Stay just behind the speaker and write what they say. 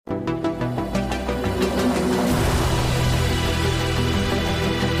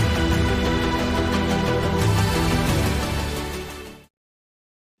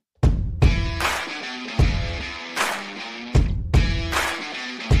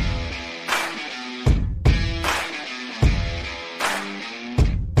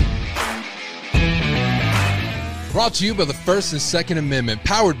Brought to you by the First and Second Amendment,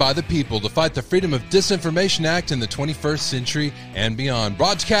 powered by the people to fight the Freedom of Disinformation Act in the 21st century and beyond.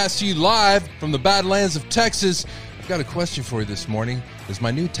 Broadcast to you live from the Badlands of Texas. I've got a question for you this morning. Does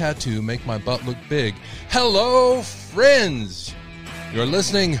my new tattoo make my butt look big? Hello, friends. You're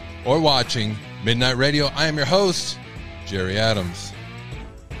listening or watching Midnight Radio. I am your host, Jerry Adams.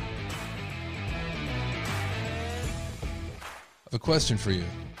 I have a question for you.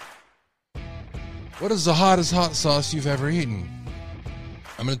 What is the hottest hot sauce you've ever eaten?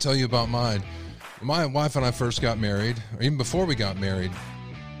 I'm going to tell you about mine. When my wife and I first got married, or even before we got married,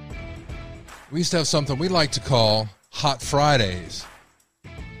 we used to have something we like to call Hot Fridays.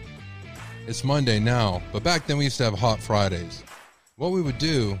 It's Monday now, but back then we used to have Hot Fridays. What we would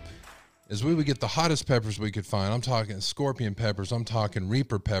do is we would get the hottest peppers we could find. I'm talking scorpion peppers. I'm talking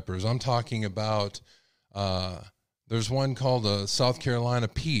reaper peppers. I'm talking about... there's one called a South Carolina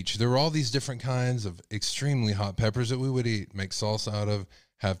peach. There were all these different kinds of extremely hot peppers that we would eat, make salsa out of,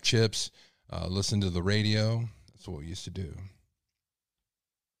 have chips, listen to the radio. That's what we used to do.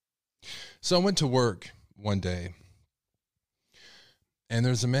 So I went to work one day, and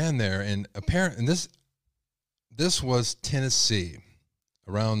there's a man there, and this was Tennessee,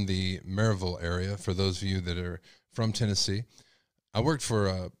 around the Maryville area, for those of you that are from Tennessee. I worked for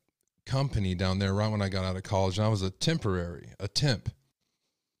a company down there right when I got out of college, and I was a temp.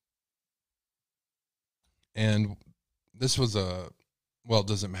 And this was it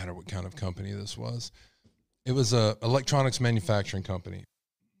doesn't matter what kind of company this was. It was a electronics manufacturing company.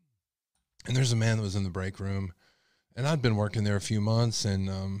 And there's a man that was in the break room, and I'd been working there a few months, and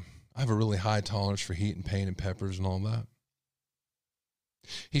I have a really high tolerance for heat and pain and peppers and all that.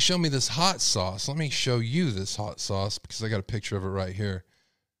 He showed me this hot sauce. Let me show you this hot sauce because I got a picture of it right here.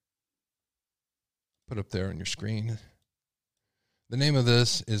 Put up there on your screen. The name of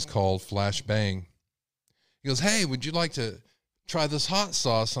this is called Flash Bang. He goes, "Hey, would you like to try this hot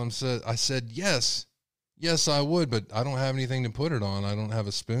sauce?" I said, yes, I would, but I don't have anything to put it on. I don't have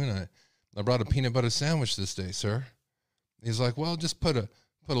a spoon. I brought a peanut butter sandwich this day, sir. He's like, "Well, just put a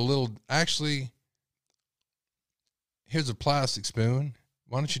little, actually, here's a plastic spoon.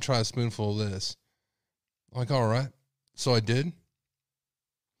 Why don't you try a spoonful of this?" I'm like, all right. So I did.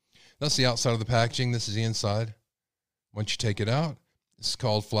 That's the outside of the packaging. This is the inside. Once you take it out, it's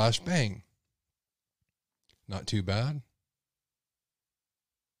called Flash Bang. Not too bad.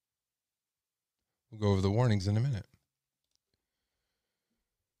 We'll go over the warnings in a minute.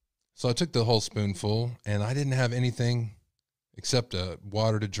 So I took the whole spoonful, and I didn't have anything except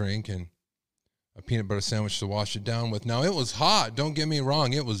water to drink and a peanut butter sandwich to wash it down with. Now, it was hot. Don't get me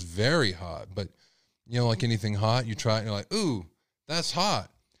wrong. It was very hot. But, like anything hot, you try it, and you're like, ooh, that's hot.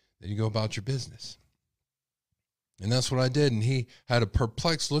 Then you go about your business. And that's what I did. And he had a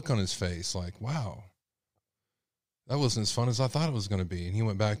perplexed look on his face, like, wow, that wasn't as fun as I thought it was going to be. And he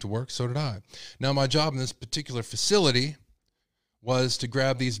went back to work. So did I. Now, my job in this particular facility was to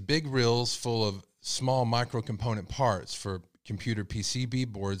grab these big reels full of small micro component parts for computer PCB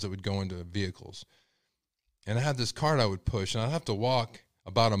boards that would go into vehicles. And I had this cart I would push, and I'd have to walk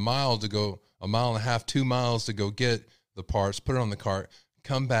about a mile and a half, 2 miles to go get the parts, put it on the cart,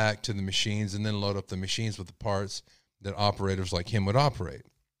 come back to the machines, and then load up the machines with the parts that operators like him would operate.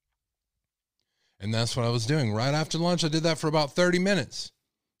 And that's what I was doing. Right after lunch, I did that for about 30 minutes.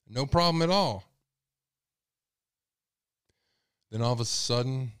 No problem at all. Then all of a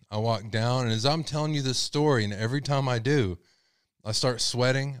sudden, I walk down, and as I'm telling you this story, and every time I do, I start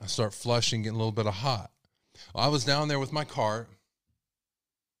sweating, I start flushing, getting a little bit of hot. I was down there with my cart,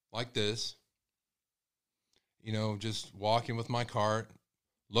 like this, just walking with my cart,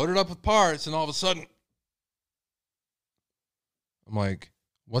 loaded up with parts, and all of a sudden, I'm like,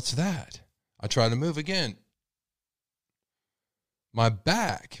 what's that? I try to move again. My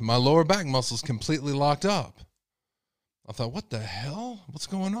lower back muscles completely locked up. I thought, what the hell? What's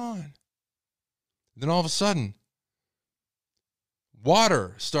going on? Then all of a sudden,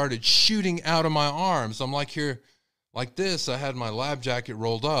 water started shooting out of my arms. I'm like here, like this. I had my lab jacket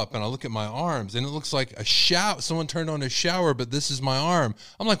rolled up, and I look at my arms, and it looks like a shower. Someone turned on a shower, but this is my arm.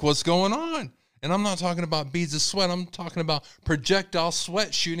 I'm like, what's going on? And I'm not talking about beads of sweat. I'm talking about projectile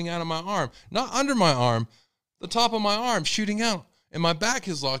sweat shooting out of my arm. Not under my arm, the top of my arm shooting out. And my back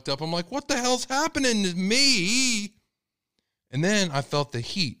is locked up. I'm like, what the hell's happening to me? And then I felt the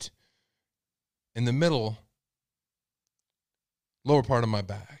heat in the lower part of my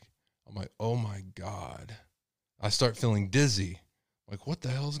back. I'm like, oh my God. I start feeling dizzy. Like, what the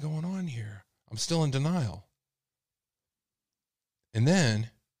hell is going on here? I'm still in denial. And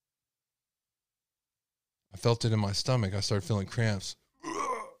then I felt it in my stomach. I started feeling cramps.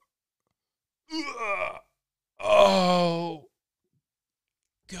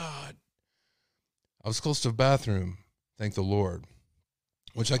 God. I was close to a bathroom, thank the Lord,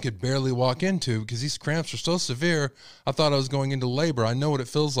 which I could barely walk into because these cramps are so severe. I thought I was going into labor. I know what it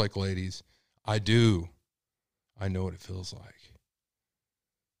feels like, ladies. I do. I know what it feels like.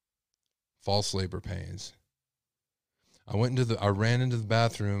 False labor pains. I ran into the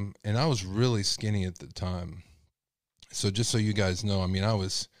bathroom, and I was really skinny at the time. So just so you guys know, I mean, I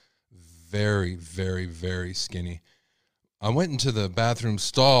was very, very, very skinny. I went into the bathroom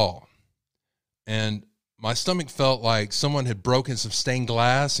stall, and my stomach felt like someone had broken some stained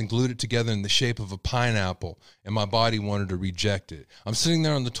glass and glued it together in the shape of a pineapple, and my body wanted to reject it. I'm sitting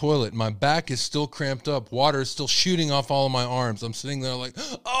there on the toilet, and my back is still cramped up. Water is still shooting off all of my arms. I'm sitting there like,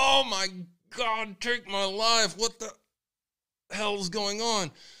 oh my God, take my life. What the hell's going on?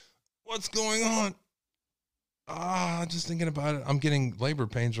 What's going on? Just thinking about it. I'm getting labor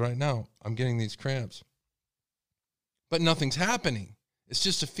pains right now. I'm getting these cramps. But nothing's happening. It's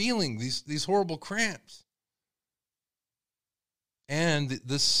just a feeling, these horrible cramps. And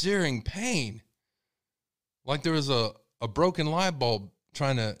the searing pain. Like there was a broken light bulb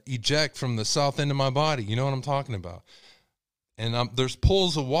trying to eject from the south end of my body. You know what I'm talking about? And there's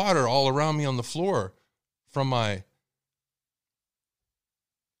pools of water all around me on the floor from my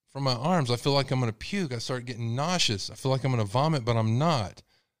arms. I feel like I'm going to puke. I start getting nauseous. I feel like I'm going to vomit, but I'm not.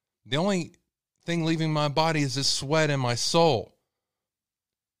 The only thing leaving my body is this sweat in my soul.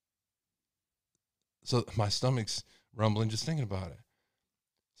 So my stomach's rumbling just thinking about it.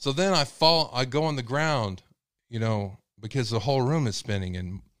 So then I go on the ground, because the whole room is spinning.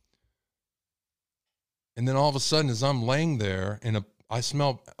 And then all of a sudden, as I'm laying there,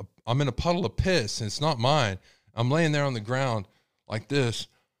 I'm in a puddle of piss, and it's not mine. I'm laying there on the ground like this.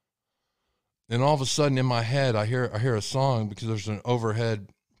 And all of a sudden in my head, I hear a song because there's an overhead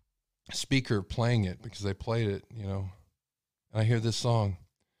speaker playing it because they played it, and I hear this song.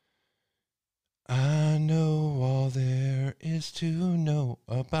 I know all there is to know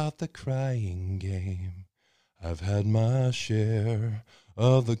about the crying game. I've had my share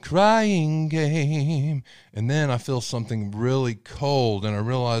of the crying game. And then I feel something really cold, and I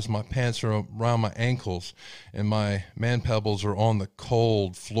realize my pants are around my ankles, and my man pebbles are on the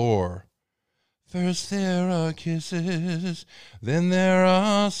cold floor. First there are kisses, then there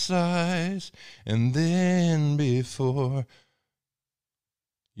are sighs, and then before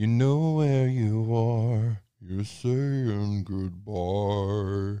you know where you are, you're saying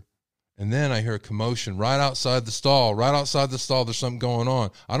goodbye. And then I hear a commotion right outside the stall. Right outside the stall, there's something going on.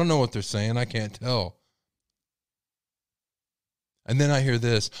 I don't know what they're saying. I can't tell. And then I hear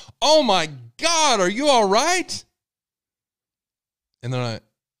this, oh my God, are you all right? And then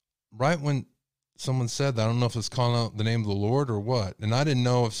right when someone said that, I don't know if it's calling out the name of the Lord or what. And I didn't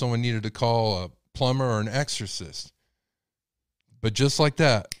know if someone needed to call a plumber or an exorcist. But just like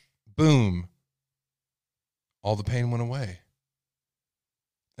that, boom, all the pain went away.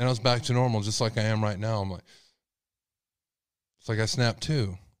 And I was back to normal, just like I am right now. I'm like, it's like I snapped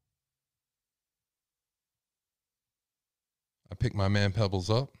too. I pick my man pebbles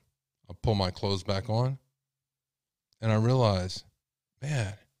up. I pull my clothes back on. And I realize,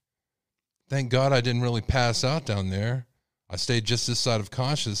 man, thank God I didn't really pass out down there. I stayed just this side of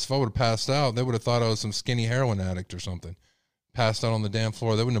conscious. If I would have passed out, they would have thought I was some skinny heroin addict or something. Passed out on the damn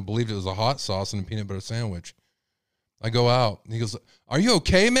floor. They wouldn't have believed it was a hot sauce and a peanut butter sandwich. I go out. And he goes, are you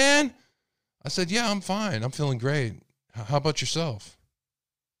okay, man? I said, yeah, I'm fine. I'm feeling great. How about yourself?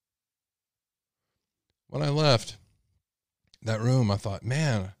 When I left that room, I thought,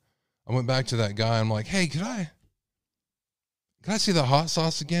 man, I went back to that guy. I'm like, hey, could I see the hot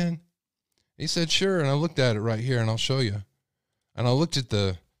sauce again? He said, sure. And I looked at it right here, and I'll show you. And I looked at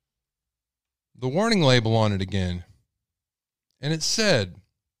the warning label on it again. And it said,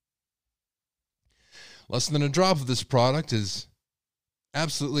 less than a drop of this product is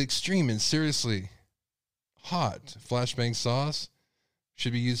absolutely extreme and seriously hot. Flashbang sauce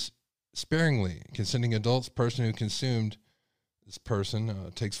should be used sparingly. Consenting adults, person who consumed this person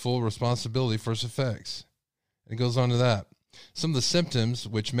takes full responsibility for its effects. And it goes on to that. Some of the symptoms,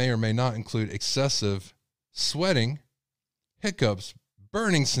 which may or may not include excessive sweating, hiccups,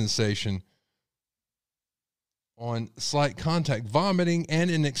 burning sensation on slight contact, vomiting, and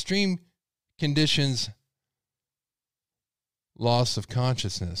in extreme conditions, loss of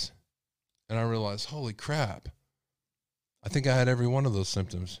consciousness. And I realized, holy crap, I think I had every one of those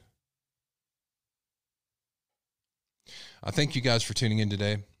symptoms. I thank you guys for tuning in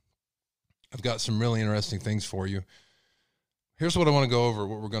today. I've got some really interesting things for you. Here's what I want to go over,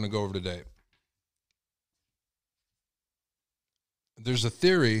 what we're going to go over today. There's a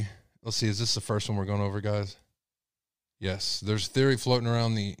theory. Let's see, is this the first one we're going over, guys? Yes, there's theory floating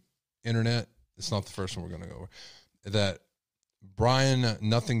around the internet. It's not the first one we're going to go over. That Brian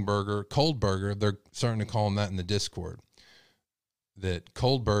Nothingburger, Coldburger, they're starting to call him that in the Discord. That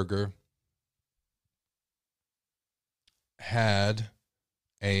Coldburger had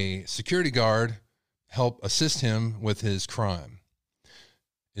a security guard help assist him with his crime.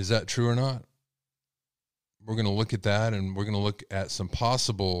 Is that true or not? We're going to look at that, and we're going to look at some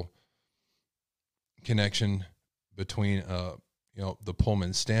possible connection between, the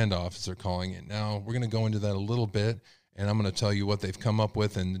Pullman standoff, as they're calling it now. We're going to go into that a little bit, and I'm going to tell you what they've come up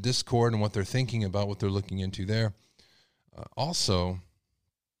with in the Discord and what they're thinking about, what they're looking into there. Also,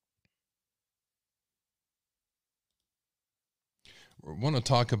 we want to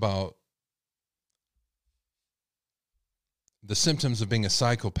talk about the symptoms of being a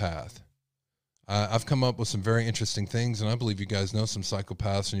psychopath. I've come up with some very interesting things, and I believe you guys know some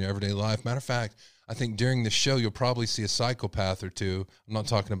psychopaths in your everyday life. Matter of fact, I think during the show, you'll probably see a psychopath or two. I'm not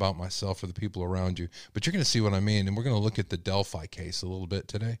talking about myself or the people around you, but you're going to see what I mean, and we're going to look at the Delphi case a little bit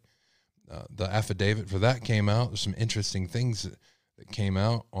today. The affidavit for that came out. There's some interesting things that came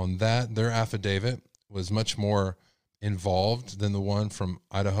out on that. Their affidavit was much more involved than the one from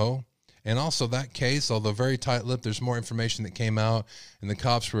Idaho. And also that case, although very tight-lipped, there's more information that came out, and the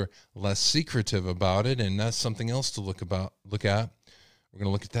cops were less secretive about it, and that's something else to look at. We're going to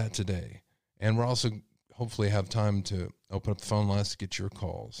look at that today. And we're also hopefully have time to open up the phone lines to get your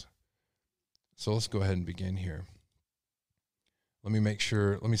calls. So let's go ahead and begin here. Let me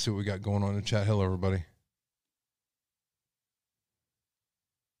see what we got going on in the chat. Hello, everybody.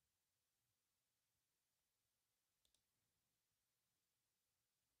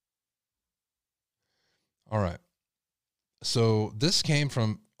 All right. So this came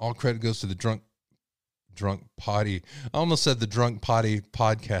from, all credit goes to the Drunk Potty. I almost said the Drunk Potty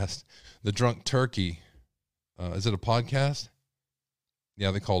podcast. The Drunk Turkey. Is it a podcast? Yeah,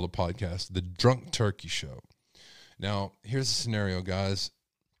 they call it a podcast. The Drunk Turkey Show. Now, here's the scenario, guys.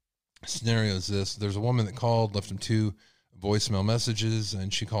 The scenario is this. There's a woman that called, left him 2 voicemail messages,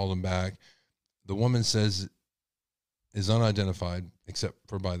 and she called him back. The woman says is unidentified except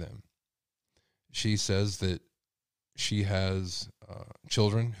for by them. She says that she has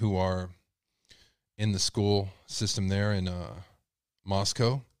children who are in the school system there in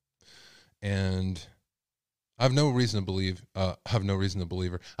Moscow, and I have no reason to believe. I have no reason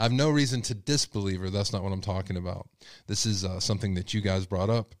to disbelieve her. That's not what I'm talking about. This is something that you guys brought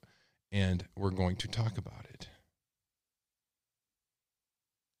up, and we're going to talk about it.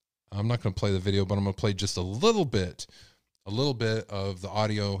 I'm not going to play the video, but I'm going to play just a little bit of the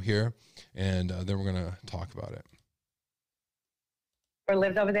audio here, and then we're going to talk about it. Or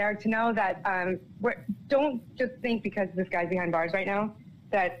lives over there to know that don't just think because this guy's behind bars right now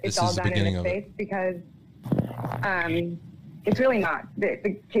that it's all done in his face, because it's really not.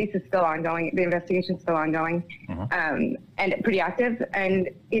 The case is still ongoing. The investigation is still ongoing, and pretty active. And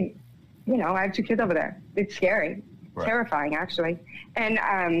I have 2 kids over there. It's scary, right. Terrifying actually. And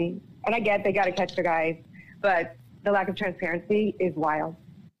I get they got to catch the guys, but the lack of transparency is wild.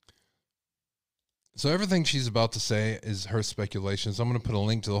 So everything she's about to say is her speculations. I'm going to put a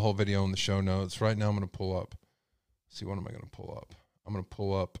link to the whole video in the show notes. Right now I'm going to pull up. See, what am I going to pull up? I'm going to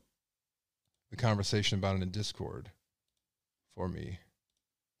pull up the conversation about it in Discord for me.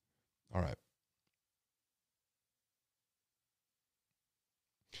 All right.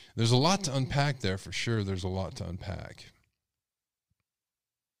 There's a lot to unpack there for sure. There's a lot to unpack.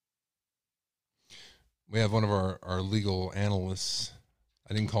 We have one of our legal analysts.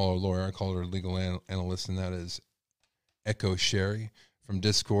 I didn't call her a lawyer. I called her a legal analyst, and that is Echo Sherry from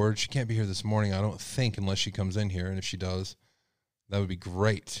Discord. She can't be here this morning, I don't think, unless she comes in here. And if she does, that would be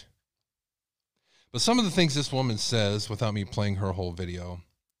great. But some of the things this woman says, without me playing her whole video,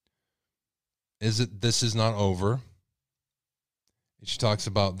 is that this is not over. She talks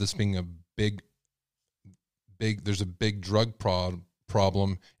about this being a big, there's a big drug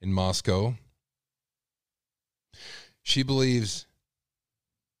problem in Moscow. She believes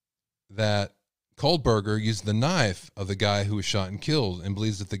that Kohlberger used the knife of the guy who was shot and killed, and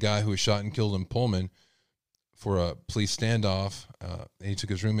believes that the guy who was shot and killed in Pullman for a police standoff, and he took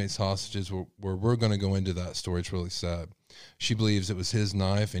his roommates hostages, where we're going to go into that story. It's really sad. She believes it was his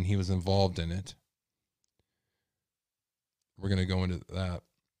knife and he was involved in it. We're going to go into that,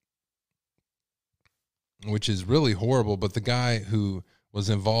 which is really horrible. But the guy who was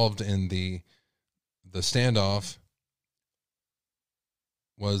involved in the standoff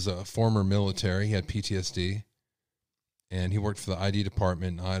was a former military. He had PTSD, and he worked for the ID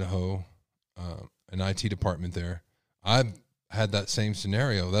department in Idaho, an IT department there. I've had that same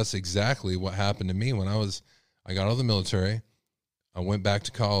scenario. That's exactly what happened to me when I was I got out of the military. I went back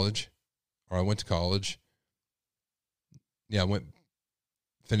to college, or I went to college. Yeah,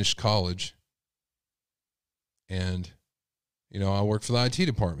 finished college. And, I worked for the IT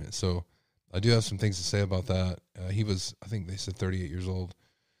department. So I do have some things to say about that. He was, I think they said 38 years old.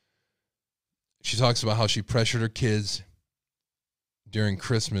 She talks about how she pressured her kids during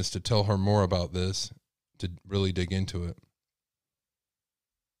Christmas to tell her more about this, to really dig into it.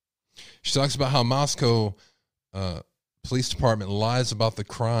 She talks about how Moscow police department lies about the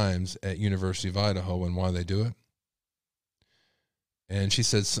crimes at University of Idaho and why they do it. And she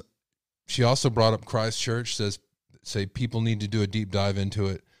says, she also brought up Christchurch, say people need to do a deep dive into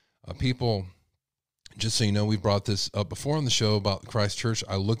it. People, just so you know, we brought this up before on the show about Christchurch.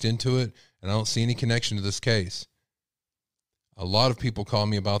 I looked into it, and I don't see any connection to this case. A lot of people call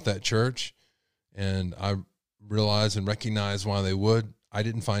me about that church, and I realize and recognize why they would. I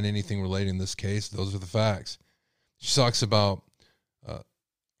didn't find anything relating to this case. Those are the facts. She talks about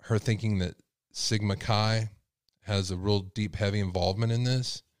her thinking that Sigma Chi has a real deep, heavy involvement in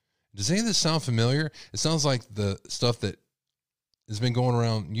this. Does any of this sound familiar? It sounds like the stuff that has been going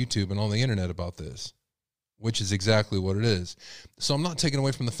around YouTube and on the internet about this, which is exactly what it is. So I'm not taking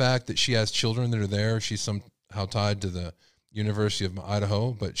away from the fact that she has children that are there. She's somehow tied to the University of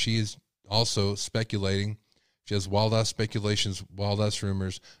Idaho, but she is also speculating. She has wild-ass speculations, wild-ass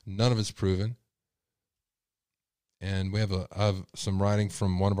rumors. None of it's proven. And I have some writing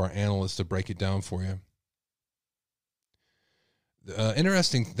from one of our analysts to break it down for you. The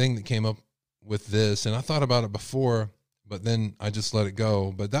interesting thing that came up with this, and I thought about it before, but then I just let it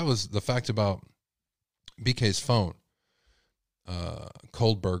go. But that was the fact about BK's phone.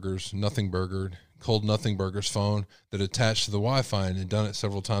 Cold Nothing Burger's phone that attached to the Wi-Fi and had done it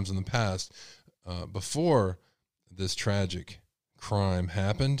several times in the past. Before this tragic crime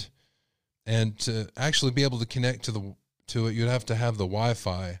happened. And to actually be able to connect to it, you'd have to have the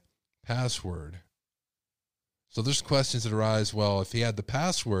Wi-Fi password. So there's questions that arise. Well, if he had the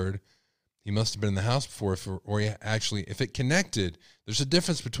password, he must have been in the house before, if it connected. There's a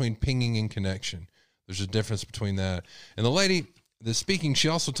difference between pinging and connection. There's a difference between that. And the lady that's speaking, she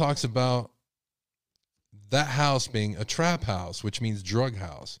also talks about that house being a trap house, which means drug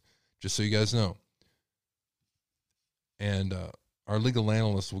house, just so you guys know. And our legal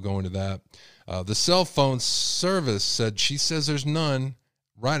analyst will go into that. The cell phone service she says there's none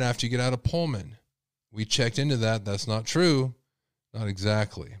right after you get out of Pullman. We checked into that. That's not true. Not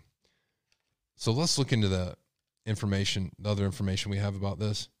exactly. So let's look into the other information we have about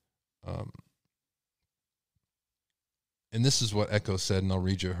this. And this is what Echo said, and I'll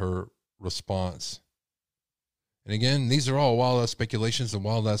read you her response. And again, these are all wild-ass speculations and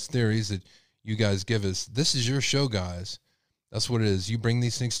wild-ass theories that you guys give us. This is your show, guys. That's what it is. You bring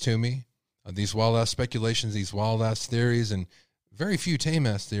these things to me, these wild-ass speculations, these wild-ass theories, and very few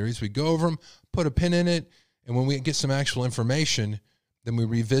tame-ass theories. We go over them, put a pin in it, and when we get some actual information, then we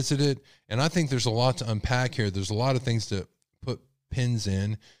revisit it. And I think there's a lot to unpack here. There's a lot of things to put pins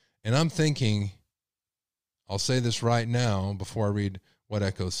in. And I'm thinking, I'll say this right now before I read what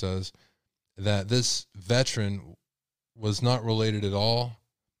Echo says, that this veteran was not related at all.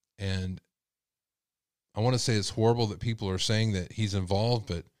 And I want to say it's horrible that people are saying that he's involved,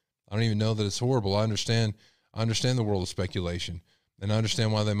 but I don't even know that it's horrible. I understand the world of speculation, and I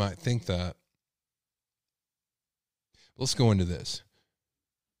understand why they might think that. Let's go into this.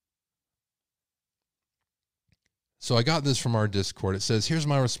 So I got this from our Discord. It says, here's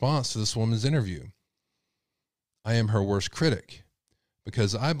my response to this woman's interview. I am her worst critic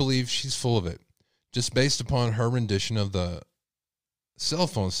because I believe she's full of it. Just based upon her rendition of the cell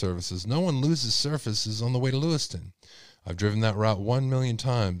phone services, no one loses services on the way to Lewiston. I've driven that route 1 million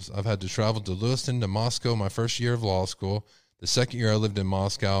times. I've had to travel to Lewiston to Moscow my first year of law school. The second year I lived in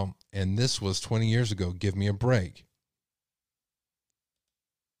Moscow, and this was 20 years ago. Give me a break.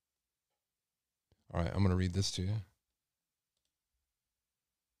 All right, I'm going to read this to you.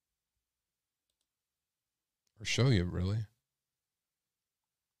 Or show you, really.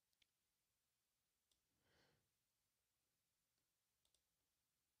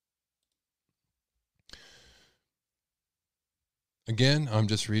 Again, I'm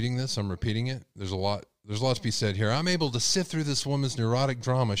just reading this. I'm repeating it. There's a lot to be said here. I'm able to sift through this woman's neurotic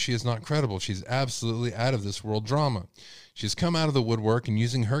drama. She is not credible. She's absolutely out of this world drama. She's come out of the woodwork and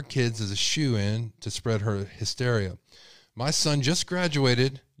using her kids as a shoe-in to spread her hysteria. My son just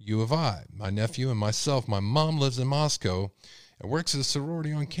graduated U of I. My nephew and myself, my mom lives in Moscow and works at a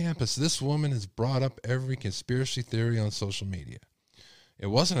sorority on campus. This woman has brought up every conspiracy theory on social media. It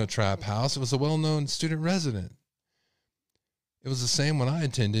wasn't a trap house. It was a well-known student residence. It was the same when I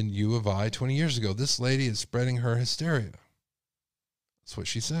attended U of I 20 years ago. This lady is spreading her hysteria. That's what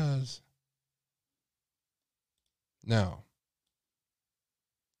she says. Now,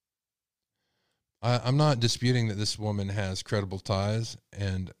 I'm not disputing that this woman has credible ties,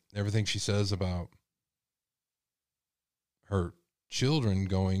 and everything she says about her children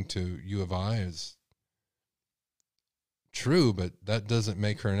going to U of I is true, but that doesn't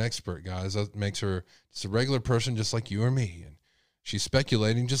make her an expert, guys. That makes her just a regular person just like you or me. And she's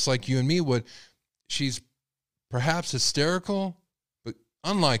speculating just like you and me would. She's perhaps hysterical, but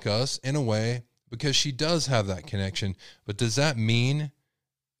unlike us in a way, because she does have that connection. But does that mean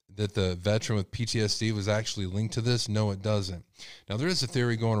that the veteran with PTSD was actually linked to this? No, it doesn't. Now, there is a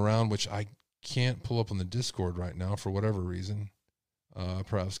theory going around, which I can't pull up on the Discord right now for whatever reason,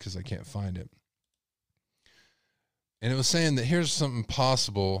 perhaps because I can't find it. And it was saying that here's something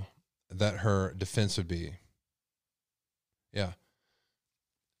possible that her defense would be. Yeah.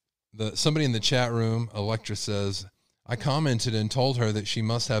 Somebody in the chat room, Electra, says, I commented and told her that she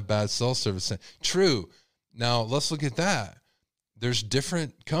must have bad cell service. True. Now, let's look at that. There's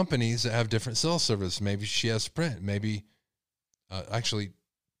different companies that have different cell service. Maybe she has Sprint. Maybe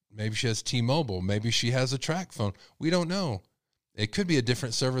she has T-Mobile. Maybe she has a track phone. We don't know. It could be a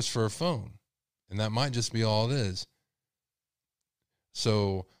different service for a phone, and that might just be all it is.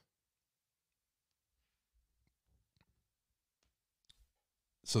 So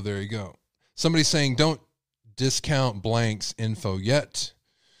there you go. Somebody's saying, don't discount blank's info yet.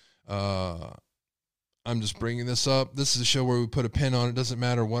 I'm just bringing this up. This is a show where we put a pin on it. Doesn't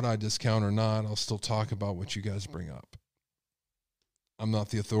matter what I discount or not. I'll still talk about what you guys bring up. I'm not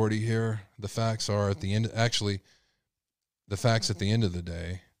the authority here. The facts are at the end. Actually, the facts at the end of the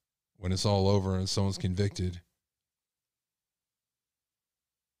day, when it's all over and someone's convicted,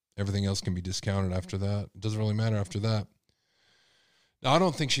 everything else can be discounted after that. It doesn't really matter after that. Now, I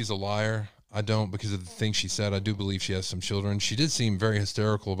don't think she's a liar. I don't, because of the things she said. I do believe she has some children. She did seem very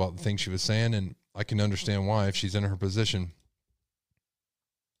hysterical about the things she was saying, and I can understand why if she's in her position.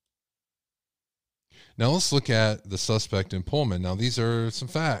 Now let's look at the suspect in Pullman. Now these are some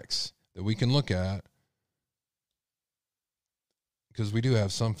facts that we can look at, because we do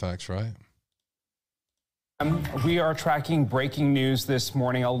have some facts, right? We are tracking breaking news this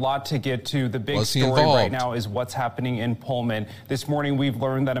morning. A lot to get to. The big story right now is what's happening in Pullman. This morning, we've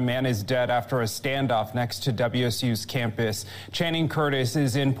learned that a man is dead after a standoff next to WSU's campus. Channing Curtis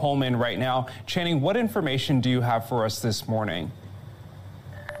is in Pullman right now. Channing, what information do you have for us this morning?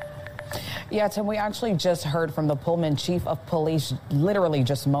 Yeah, Tim, we actually just heard from the Pullman chief of police literally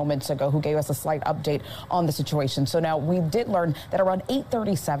just moments ago, who gave us a slight update on the situation. So now we did learn that around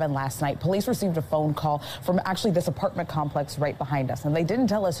 8:37 last night, police received a phone call from actually this apartment complex right behind us. And they didn't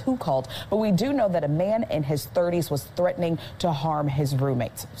tell us who called, but we do know that a man in his 30s was threatening to harm his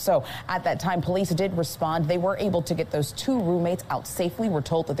roommates. So at that time, police did respond. They were able to get those two roommates out safely. We're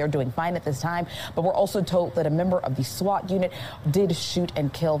told that they're doing fine at this time, but we're also told that a member of the SWAT unit did shoot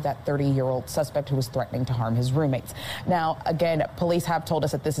and kill that 30-year-old suspect who was threatening to harm his roommates. Now, again, police have told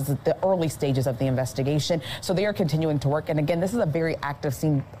us that this is the early stages of the investigation, so they are continuing to work. And again, this is a very active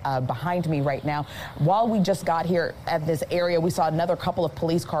scene behind me right now. While we just got here at this area, we saw another couple of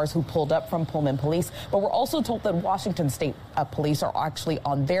police cars who pulled up from Pullman Police, but we're also told that Washington State Police are actually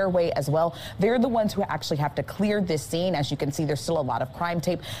on their way as well. They're the ones who actually have to clear this scene. As you can see, there's still a lot of crime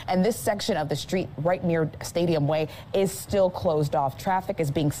tape, and this section of the street right near Stadium Way is still closed off. Traffic is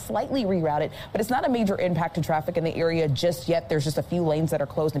being slightly rerouted, but it's not a major impact to traffic in the area just yet. There's just a few lanes that are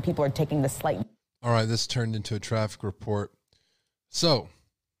closed and people are taking the slight. All right, this turned into a traffic report. So,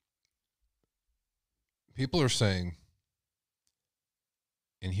 people are saying,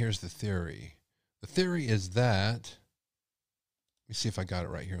 and here's the theory. The theory is that, let me see if I got it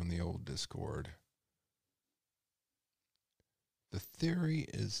right here on the old Discord. The theory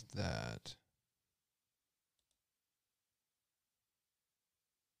is that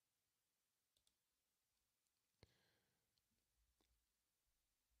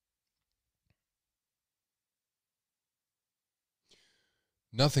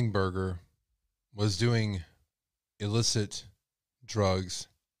Nothing Burger was doing illicit drugs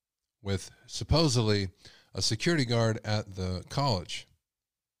with supposedly a security guard at the college.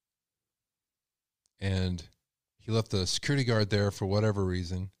 And he left the security guard there for whatever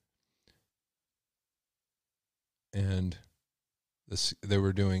reason. And they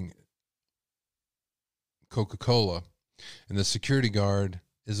were doing Coca-Cola. And the security guard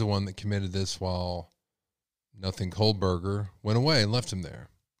is the one that committed this, while Nothing Kohlberger went away and left him there.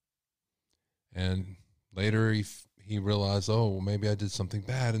 And later he realized, oh, well, maybe I did something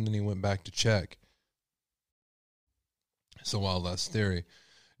bad, and then he went back to check. It's a wild ass theory.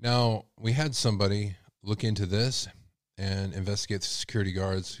 Now, we had somebody look into this and investigate the security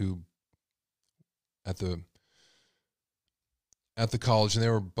guards who at the college, and they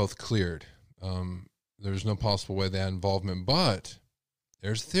were both cleared. There's no possible way they had involvement, but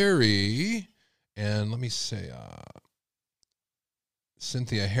there's theory, and let me say,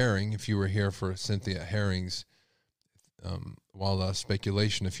 Cynthia Herring, if you were here for Cynthia Herring's wild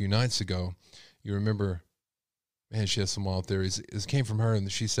speculation a few nights ago, you remember, man, she has some wild theories. It came from her,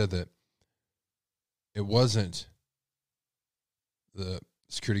 and she said that it wasn't the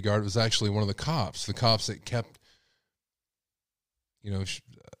security guard. It was actually one of the cops that kept,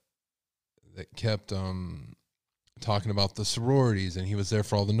 that kept talking about the sororities, and he was there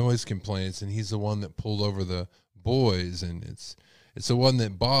for all the noise complaints, and he's the one that pulled over the boys, and it's the one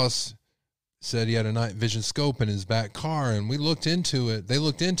that boss said he had a night vision scope in his back car, and we looked into it. They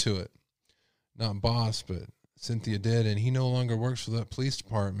looked into it. Not boss, but Cynthia did, and he no longer works for that police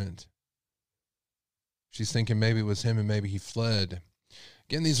department. She's thinking maybe it was him and maybe he fled.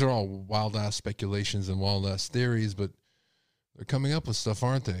 Again, these are all wild-ass speculations and wild-ass theories, but they're coming up with stuff,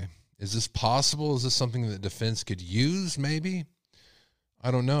 aren't they? Is this possible? Is this something that defense could use, maybe?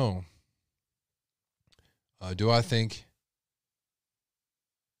 I don't know. Do I think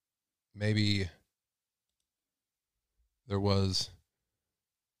maybe there was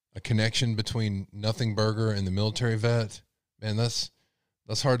a connection between Nothing Burger and the military vet? Man, that's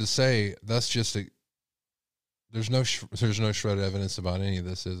hard to say. That's just there's no shred of evidence about any of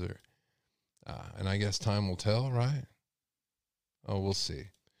this, is there? And I guess time will tell, right? Oh, we'll see.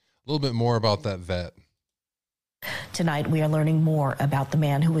 A little bit more about that vet. Tonight, we are learning more about the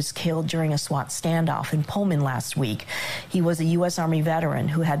man who was killed during a SWAT standoff in Pullman last week. He was a U.S. Army veteran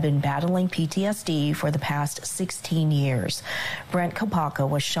who had been battling PTSD for the past 16 years. Brent Kopaka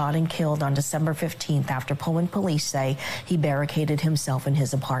was shot and killed on December 15th after Pullman police say he barricaded himself in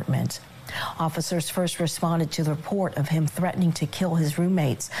his apartment. Officers first responded to the report of him threatening to kill his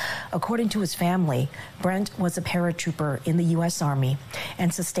roommates. According to his family, Brent was a paratrooper in the U.S. Army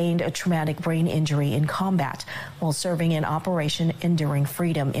and sustained a traumatic brain injury in combat while serving in Operation Enduring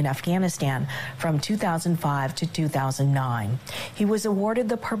Freedom in Afghanistan from 2005 to 2009. He was awarded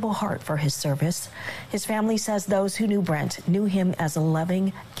the Purple Heart for his service. His family says those who knew Brent knew him as a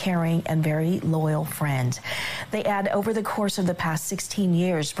loving, caring, and very loyal friend. They add, over the course of the past 16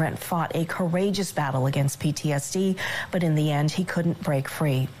 years, Brent fought a courageous battle against PTSD, but in the end, he couldn't break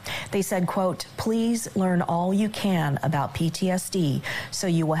free. They said, quote, "Please learn all you can about PTSD so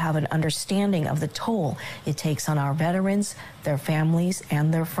you will have an understanding of the toll it takes on our veterans, their families,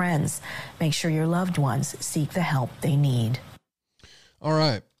 and their friends. Make sure your loved ones seek the help they need." All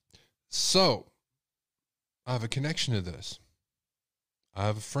right. So I have a connection to this. I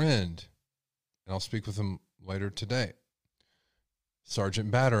have a friend, and I'll speak with him later today.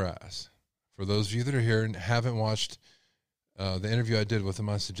 Sergeant Batterass. For those of you that are here and haven't watched the interview I did with him,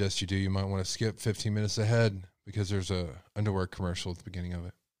 I suggest you do. You might want to skip 15 minutes ahead because there's a underwear commercial at the beginning of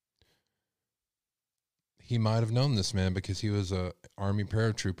it. He might have known this man because he was a Army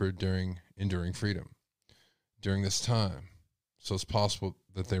paratrooper during Enduring Freedom during this time. So it's possible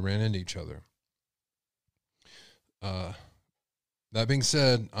that they ran into each other. That being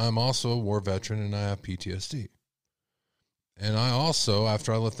said, I'm also a war veteran and I have PTSD. And I also,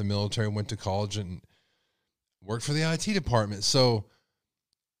 after I left the military, went to college and worked for the IT department. So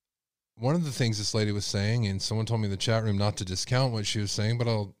one of the things this lady was saying, and someone told me in the chat room not to discount what she was saying, but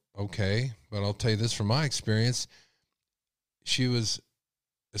I'll tell you this from my experience. She was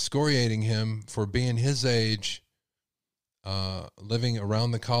excoriating him for being his age, living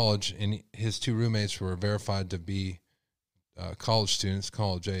around the college, and his two roommates were verified to be college students,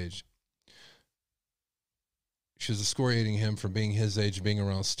 college age. She was excoriating him for being his age, being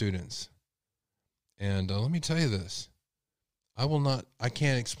around students. And let me tell you this. I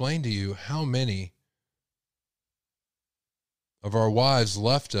can't explain to you how many of our wives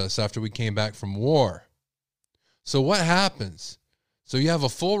left us after we came back from war. So what happens? So you have a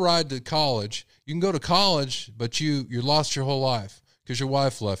full ride to college. You can go to college, but you lost your whole life because your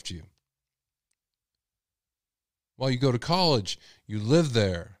wife left you. While you go to college, you live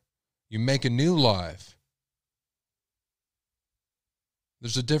there. You make a new life.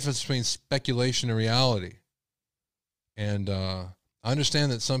 There's a difference between speculation and reality. And I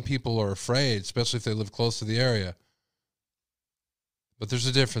understand that some people are afraid, especially if they live close to the area. But there's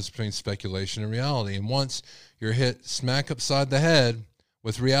a difference between speculation and reality. And once you're hit smack upside the head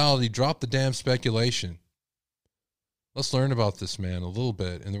with reality, drop the damn speculation. Let's learn about this man a little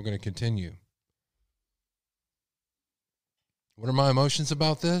bit, and then we're going to continue. What are my emotions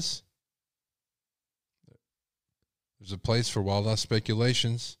about this? There's a place for wild ass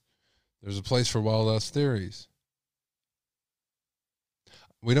speculations. There's a place for wild ass theories.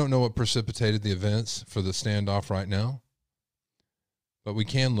 We don't know what precipitated the events for the standoff right now, but we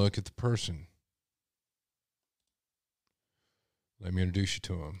can look at the person. Let me introduce you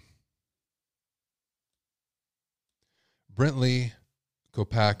to him. Brentley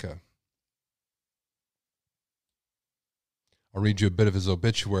Kopacka. I'll read you a bit of his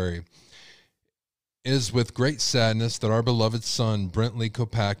obituary. It is with great sadness that our beloved son, Brentley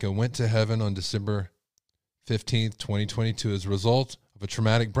Kopacka, went to heaven on December 15th, 2022, as a result of a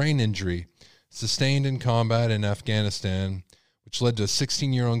traumatic brain injury sustained in combat in Afghanistan, which led to a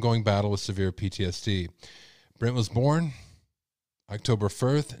 16-year ongoing battle with severe PTSD. Brent was born October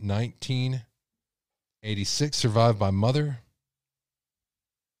 1st, 1986, survived by mother,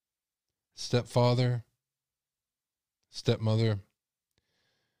 stepfather, stepmother,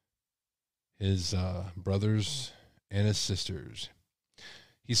 his brothers, and his sisters.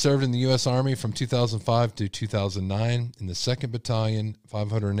 He served in the U.S. Army from 2005 to 2009 in the 2nd Battalion,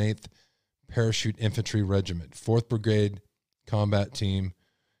 508th Parachute Infantry Regiment, 4th Brigade Combat Team,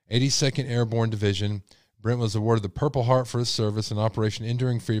 82nd Airborne Division. Brent was awarded the Purple Heart for his service in Operation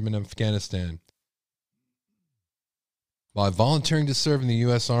Enduring Freedom in Afghanistan. By volunteering to serve in the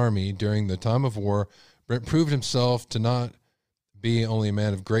U.S. Army during the time of war, Brent proved himself to not be only a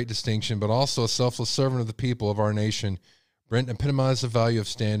man of great distinction, but also a selfless servant of the people of our nation. Brent epitomized the value of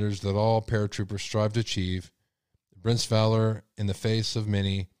standards that all paratroopers strive to achieve. Brent's valor in the face of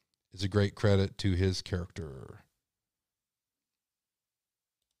many is a great credit to his character.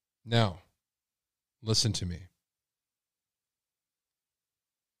 Now, listen to me.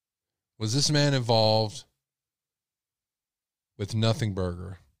 Was this man involved with Nothing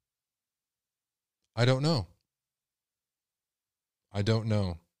Burger? I don't know. I don't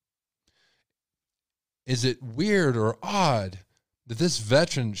know. Is it weird or odd that this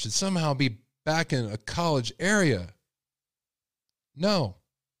veteran should somehow be back in a college area? No.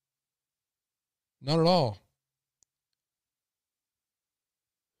 Not at all.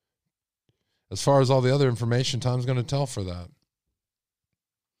 As far as all the other information, time's going to tell for that.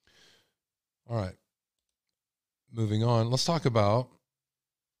 All right. Moving on. Let's talk about...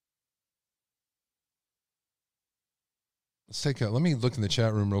 let me look in the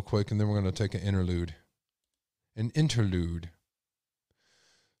chat room real quick, and then we're going to take an interlude. An interlude.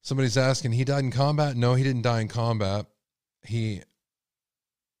 Somebody's asking, he died in combat? No, he didn't die in combat.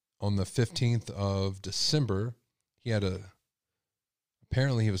 On the 15th of December,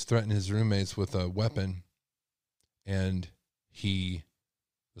 apparently he was threatening his roommates with a weapon, and the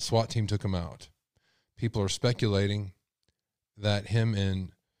SWAT team took him out. People are speculating that him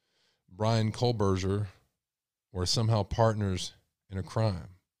and Brian Kohlberger were somehow partners in a crime.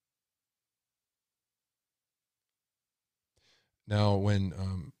 Now, when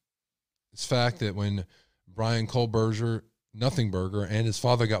it's fact that when Brian Kohlberger, Nothing Burger, and his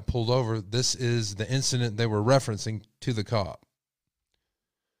father got pulled over, this is the incident they were referencing to the cop.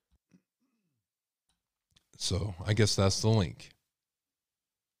 So I guess that's the link.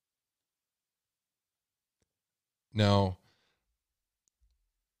 Now,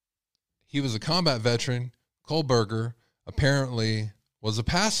 he was a combat veteran. Kohlberger apparently was a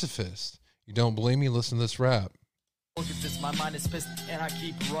pacifist. You don't believe me? Listen to this rap. Look at this, my mind is pissed and I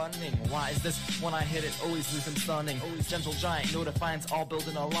keep running. Why is this? When I hit it, always losing stunning. Always gentle giant, no defiance, all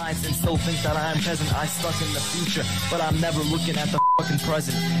building alliance. And still think that I am peasant, I stuck in the future. But I'm never looking at the fucking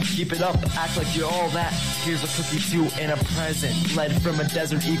present. Keep it up, act like you're all that. Here's a cookie too and a present. Led from a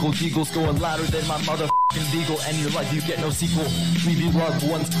desert eagle, eagles going louder than my motherfucking beagle. And your life, you get no sequel. Leave your loved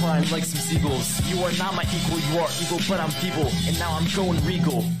ones crying like some seagulls. You are not my equal, you are equal, but I'm feeble. And now I'm going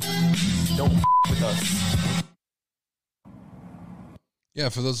regal. Don't with us. Yeah,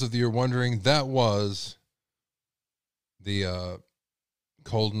 for those of you who are wondering, that was the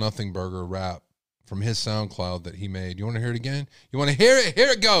Cold Nothing Burger rap from his SoundCloud that he made. You want to hear it again? You want to hear it? Here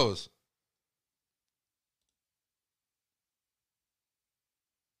it goes.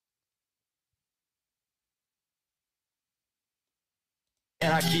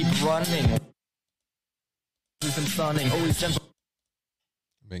 And I keep running. Losing stunning. Always gentle.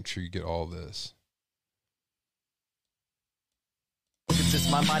 Make sure you get all this. Look at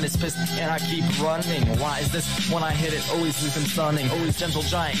this, my mind is pissed and I keep running. Why is this? When I hit it, always losing stunning. Always gentle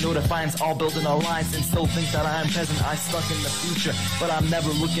giant, no defiance, all building alliance. And still think that I am peasant, I stuck in the future. But I'm never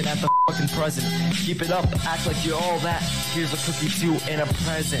looking at the fucking present. Keep it up, act like you're all that. Here's a cookie too and a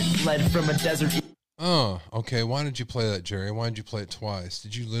present. Led from a desert. Oh, okay. Why did you play that, Jerry? Why did you play it twice?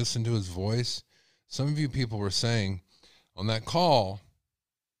 Did you listen to his voice? Some of you people were saying on that call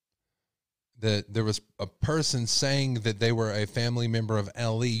that there was a person saying that they were a family member of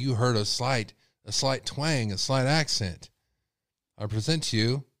LE, you heard a slight twang, a slight accent. I present to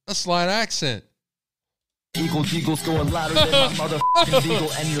you a slight accent. Eagles going louder than my motherfucking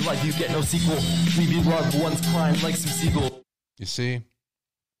beagle, and your life you get no sequel. Leave your loved ones crying like some seagull. You see?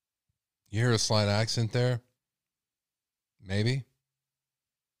 You hear a slight accent there? Maybe?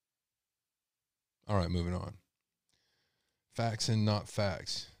 All right, moving on. Facts and not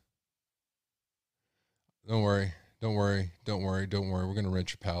facts. Don't worry. We're going to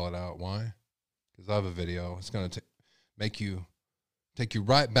rinse your palate out. Why? Because I have a video. It's going to take you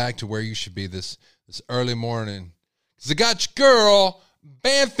right back to where you should be this early morning. Because I got your girl,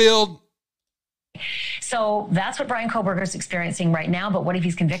 Banfield. So that's what Brian Kohberger is experiencing right now. But what if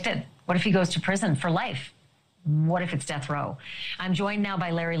he's convicted? What if he goes to prison for life? What if it's death row? I'm joined now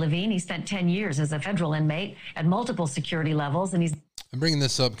by Larry Levine. He spent 10 years as a federal inmate at multiple security levels. And I'm bringing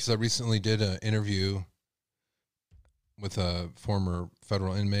this up because I recently did an interview with a former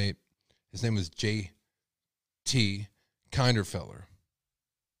federal inmate. His name was J.T. Kinderfeller.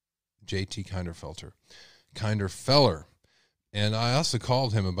 J.T. Kinderfeller. And I also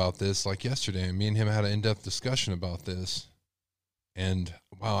called him about this like yesterday, and me and him had an in-depth discussion about this. And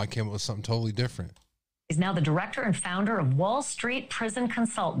wow, I came up with something totally different. He's now the director and founder of Wall Street Prison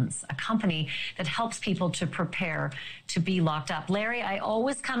Consultants, a company that helps people to prepare to be locked up. Larry, I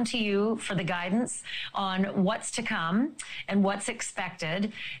always come to you for the guidance on what's to come and what's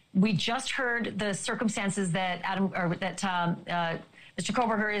expected. We just heard the circumstances that Mr.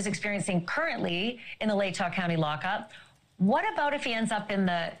 Kohberger is experiencing currently in the Latah County lockup. What about if he ends up in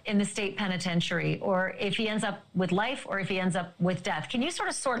the state penitentiary, or if he ends up with life, or if he ends up with death? Can you sort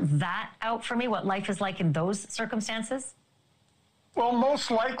of sort that out for me, what life is like in those circumstances? Well, most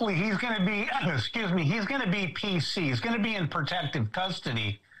likely he's going to be, he's going to be PC. He's going to be in protective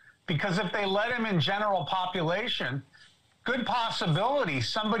custody, because if they let him in general population, good possibility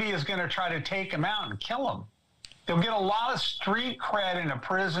somebody is going to try to take him out and kill him. They'll get a lot of street cred in a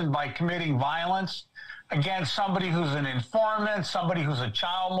prison by committing violence against somebody who's an informant, somebody who's a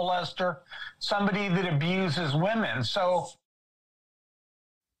child molester, somebody that abuses women. So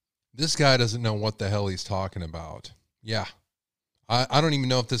this guy doesn't know what the hell he's talking about. Yeah. I don't even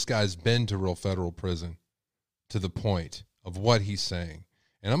know if this guy's been to real federal prison to the point of what he's saying.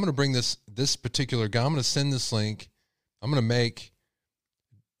 And I'm going to bring this particular guy. I'm going to send this link. I'm going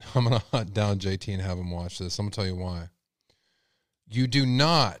to hunt down JT and have him watch this. I'm going to tell you why. You do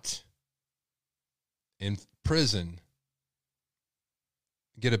not in prison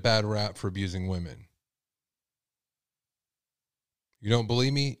get a bad rap for abusing women. You don't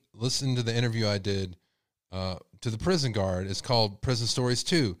believe me? Listen to the interview I did to the prison guard. It's called Prison Stories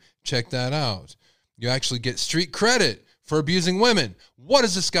 2. Check that out. You actually get street credit for abusing women. What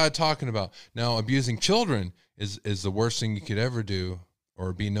is this guy talking about? Now, abusing children is the worst thing you could ever do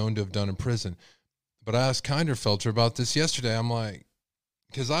or be known to have done in prison. But I asked Kinderfelter about this yesterday. I'm like,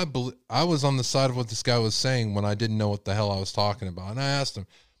 because I was on the side of what this guy was saying when I didn't know what the hell I was talking about. And I asked him,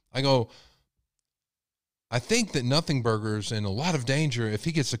 I go, I think that Nothing Burger's in a lot of danger if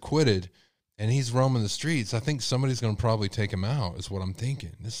he gets acquitted and he's roaming the streets. I think somebody's going to probably take him out is what I'm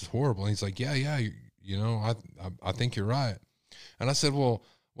thinking. This is horrible. And he's like, yeah, you know, I think you're right. And I said, well,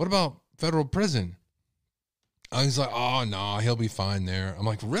 what about federal prison? And he's like, oh, no, he'll be fine there. I'm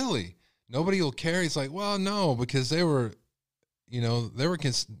like, really? Nobody will care? He's like, well, no, because they were,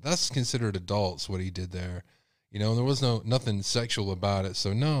 that's considered adults, what he did there. You know, there was nothing sexual about it.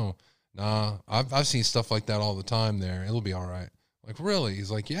 So I've seen stuff like that all the time there. It'll be all right. Like, really?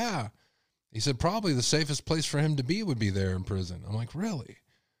 He's like, yeah. He said, probably the safest place for him to be would be there in prison. I'm like, really?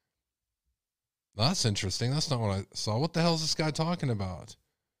 That's interesting. That's not what I saw. What the hell is this guy talking about?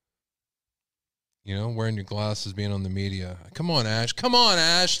 You know, wearing your glasses, being on the media. Come on, Ash. Come on,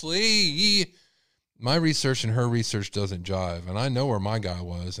 Ashley. My research and her research doesn't jive. And I know where my guy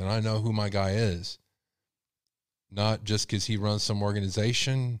was, and I know who my guy is. Not just because he runs some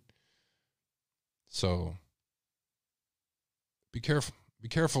organization. So be careful. Be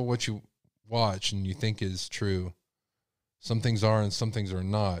careful what you watch and you think is true. Some things are and some things are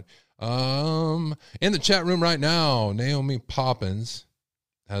not. In the chat room right now, Naomi Poppins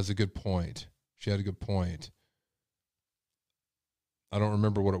has a good point. She had a good point. I don't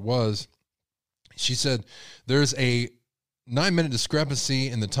remember what it was. She said there's a 9-minute discrepancy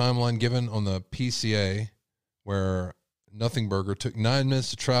in the timeline given on the PCA where Nothing Burger took 9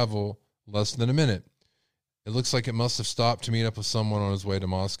 minutes to travel less than a minute. It looks like it must have stopped to meet up with someone on his way to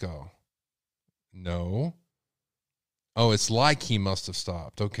Moscow. No. Oh, it's like he must have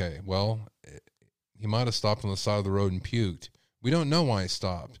stopped. Okay, well, he might have stopped on the side of the road and puked. We don't know why he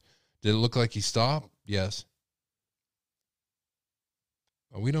stopped. Did it look like he stopped? Yes.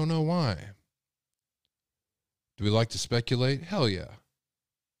 But we don't know why. Do we like to speculate? Hell yeah.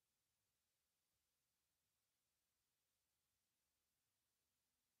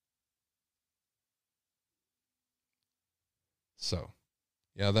 So,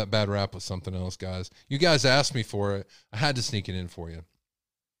 yeah, that bad rap was something else, guys. You guys asked me for it. I had to sneak it in for you.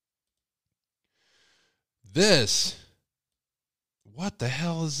 This, what the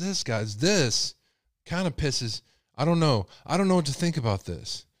hell is this, guys? This kind of pisses, I don't know what to think about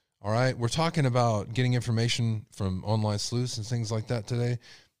this. All right, we're talking about getting information from online sleuths and things like that today.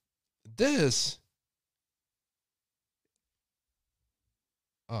 This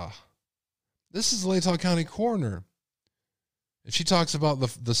is the Latah County coroner. And she talks about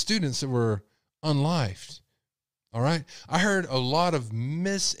the students that were unlifed. All right. I heard a lot of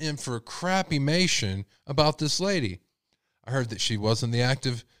crappymation about this lady. I heard that she wasn't the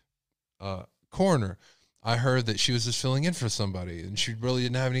active coroner. I heard that she was just filling in for somebody and she really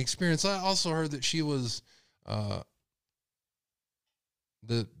didn't have any experience. I also heard that she was the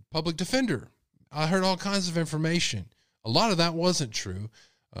public defender. I heard all kinds of information. A lot of that wasn't true.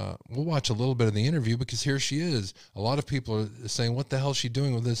 We'll watch a little bit of the interview because here she is. A lot of people are saying, what the hell is she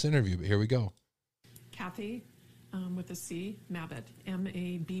doing with this interview? But here we go. Kathy, with a C, Mabbutt,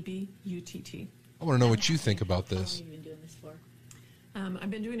 Mabbutt. I want to know what you think about this. How long have you been doing this for? I've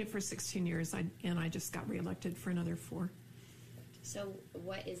been doing it for 16 years, and I just got reelected for another 4. So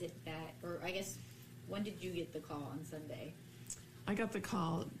what is it that, or I guess, when did you get the call on Sunday? I got the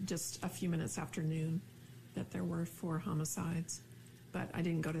call just a few minutes after noon that there were 4 homicides, but I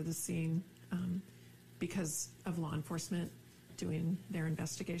didn't go to the scene because of law enforcement doing their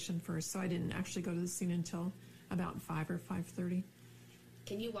investigation first. So I didn't actually go to the scene until about 5 or 5:30.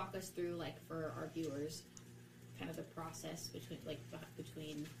 Can you walk us through, like, for our viewers, kind of the process between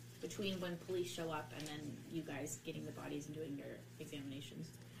when police show up and then you guys getting the bodies and doing your examinations?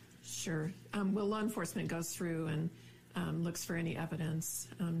 Sure. Well, law enforcement goes through and looks for any evidence,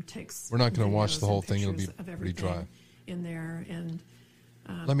 takes. We're not going to watch the whole and thing. It'll be pictures of pretty dry. everything in there, and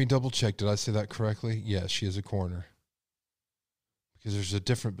let me double check. Did I say that correctly? Yes, she is a coroner. Because there's a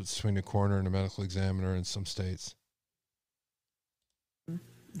difference between a coroner and a medical examiner in some states.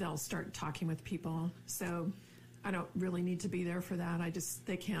 They'll start talking with people. So I don't really need to be there for that.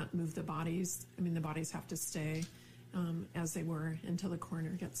 They can't move the bodies. I mean, the bodies have to stay as they were until the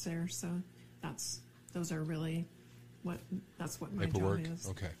coroner gets there. So those are really that's what my paperwork job is.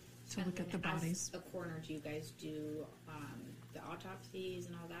 Okay. To look at the bodies. As a coroner, do you guys do the autopsies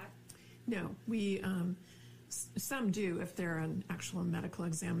and all that? No, we some do if they're an actual medical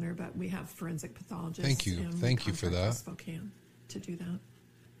examiner, but we have forensic pathologists. Thank you. And Thank you for contract that. with Spokane to do that.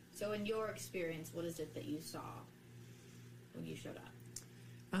 So in your experience, what is it that you saw when you showed up?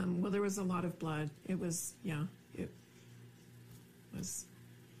 Well, there was a lot of blood. It was a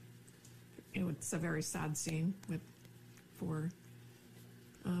very sad scene with 4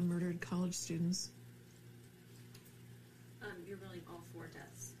 murdered college students. You're ruling all 4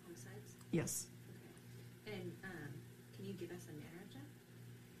 deaths homicides? Yes. Okay. And can you give us a manner of death?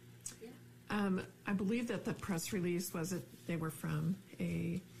 Yeah. I believe that the press release was that they were from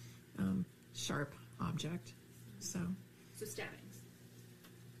a sharp object. So stabbings.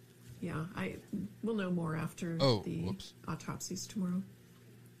 Yeah, we'll know more after the autopsies tomorrow.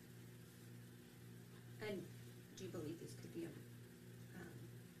 And do you believe this could be like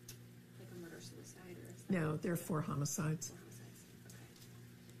a murder-suicide or? No, there are 4 homicides. 4 homicides.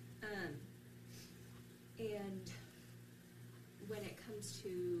 Okay. And when it comes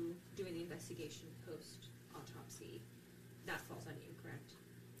to doing the investigation post-autopsy, that falls on you, correct?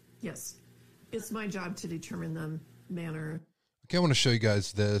 Yes. It's my job to determine the manner. Okay, I want to show you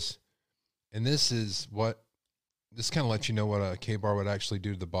guys this. And this kind of lets you know what a K-bar would actually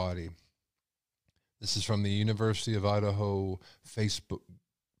do to the body. This is from the University of Idaho Facebook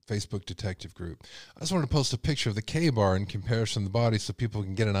detective group. I just wanted to post a picture of the K-bar in comparison to the body so people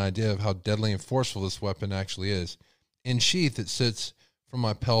can get an idea of how deadly and forceful this weapon actually is. In sheath, it sits from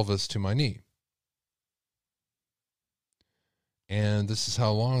my pelvis to my knee. And this is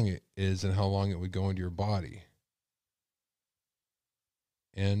how long it is and how long it would go into your body.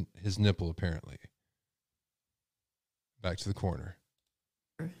 And his nipple, apparently. Back to the corner.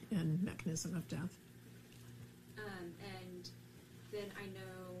 And mechanism of death. And then I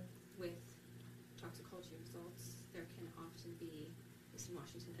know with toxicology results, there can often be, at least in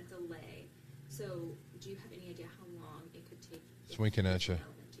Washington, a delay. So do you have any idea how long it could take? Swinking at you.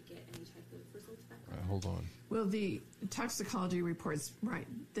 To get any type of results back? All right, hold on. Well, the toxicology reports, right,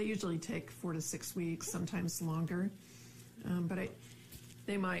 they usually take 4 to 6 weeks, sometimes longer. But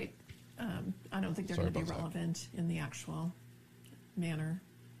they might I don't think they're going to be relevant in the actual manner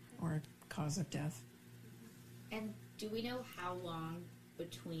or cause of death. And do we know how long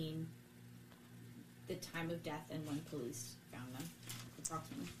between the time of death and when police found them,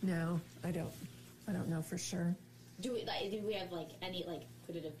 approximately? No, I don't know for sure. Do we have any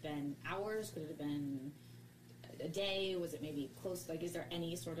could it have been hours? Could it have been a day? Was it maybe close? Is there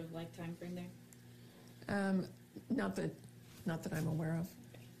any sort of time frame there? Not that I'm aware of.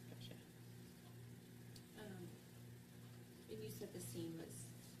 Okay, gotcha. And you said the scene was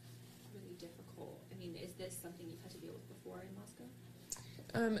really difficult. I mean, is this something you've had to deal with before in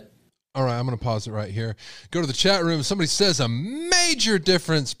Moscow? All right, I'm going to pause it right here. Go to the chat room. Somebody says a major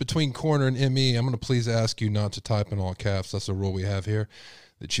difference between coroner and ME. I'm going to please ask you not to type in all caps. That's a rule we have here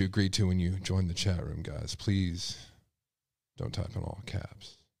that you agreed to when you joined the chat room, guys. Please don't type in all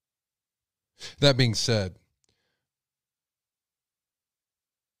caps. That being said,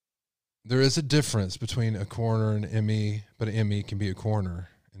 there is a difference between a coroner and an ME, but an ME can be a coroner,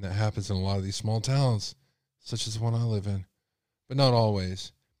 and that happens in a lot of these small towns, such as the one I live in, but not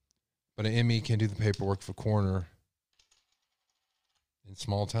always. But an ME can do the paperwork for coroner in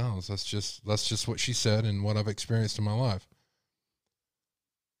small towns. That's just what she said and what I've experienced in my life.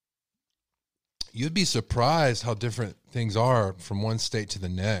 You'd be surprised how different things are from one state to the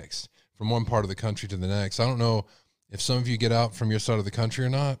next, from one part of the country to the next. I don't know if some of you get out from your side of the country or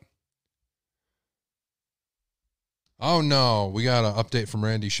not. Oh, no, we got an update from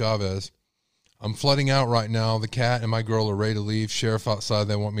Randy Chavez. I'm flooding out right now. The cat and my girl are ready to leave. Sheriff outside,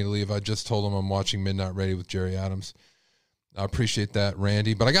 they want me to leave. I just told them I'm watching Midnight Radio with Jerry Adams. I appreciate that,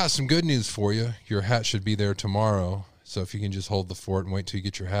 Randy. But I got some good news for you. Your hat should be there tomorrow. So if you can just hold the fort and wait till you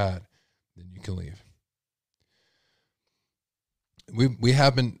get your hat, then you can leave. We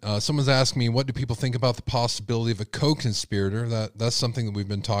have been, someone's asked me, what do people think about the possibility of a co-conspirator? That's something that we've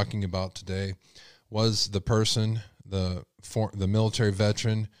been talking about today. Was the person, the military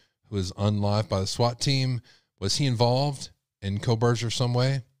veteran who was unlived by the SWAT team, was he involved in Coburger some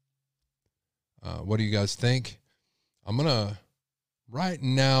way? What do you guys think? Right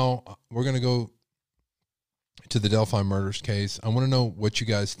now, we're going to go to the Delphi murders case. I want to know what you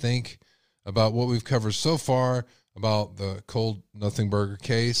guys think about what we've covered so far about the Cold Nothing Burger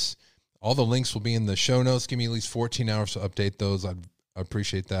case. All the links will be in the show notes. Give me at least 14 hours to update those. I'd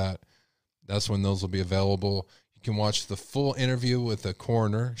appreciate that. That's when those will be available. You can watch the full interview with the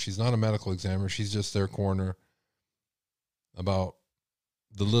coroner. She's not a medical examiner. She's just their coroner about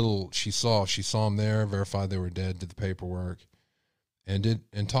the little she saw. She saw them there, verified they were dead, did the paperwork, and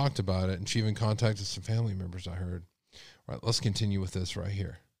talked about it. And she even contacted some family members, I heard. All right, let's continue with this right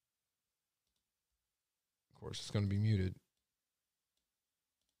here. Of course, it's going to be muted.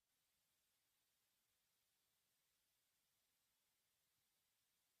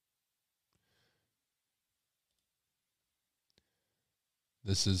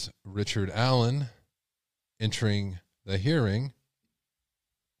 This is Richard Allen entering the hearing.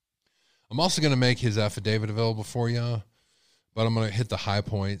 I'm also going to make his affidavit available for you, but I'm going to hit the high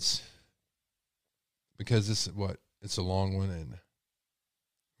points because it's a long one and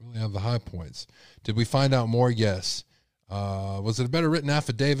really have the high points. Did we find out more? Yes. Was it a better written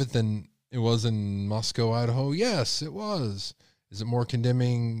affidavit than it was in Moscow, Idaho? Yes, it was. Is it more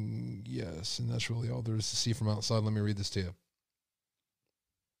condemning? Yes. And that's really all there is to see from outside. Let me read this to you.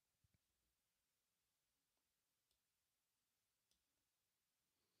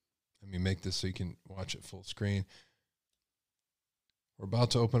 Let me make this so you can watch it full screen. We're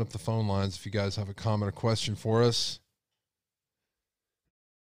about to open up the phone lines if you guys have a comment or question for us.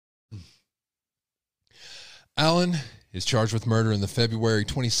 Allen is charged with murder in the February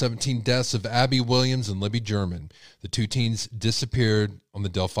 2017 deaths of Abby Williams and Libby German. The two teens disappeared on the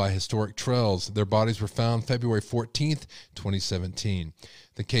Delphi Historic Trails. Their bodies were found February 14th, 2017.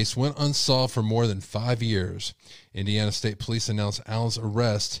 The case went unsolved for more than 5 years. Indiana State Police announced Allen's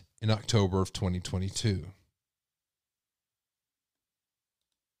arrest in October of 2022.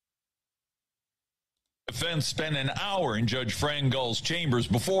 Defense spent an hour in Judge Frangel's chambers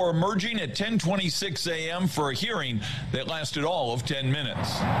before emerging at 10:26 a.m. for a hearing that lasted all of 10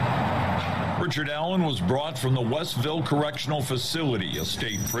 minutes. Richard Allen was brought from the Westville Correctional Facility, a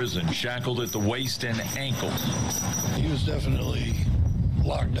state prison, shackled at the waist and ankles. He was definitely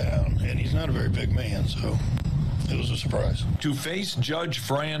locked down, and he's not a very big man, so it was a surprise. To face Judge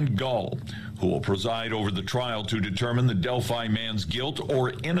Fran Gull, who will preside over the trial to determine the Delphi man's guilt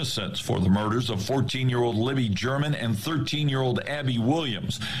or innocence for the murders of 14-year-old Libby German and 13-year-old Abby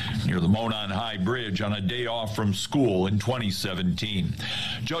Williams near the Monon High Bridge on a day off from school in 2017.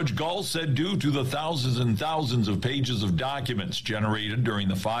 Judge Gull said due to the thousands and thousands of pages of documents generated during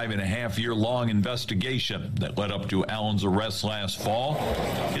the 5.5-year-long investigation that led up to Allen's arrest last fall,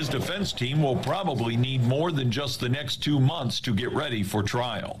 his defense team will probably need more than just the next 2 months to get ready for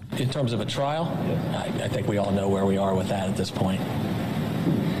trial. In terms of a trial, I think we all know where we are with that at this point.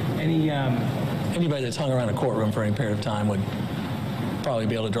 Anybody that's hung around a courtroom for any period of time would probably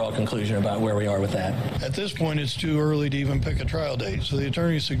be able to draw a conclusion about where we are with that. At this point, it's too early to even pick a trial date, so the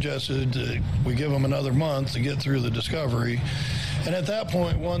attorney suggested we give them another month to get through the discovery. And at that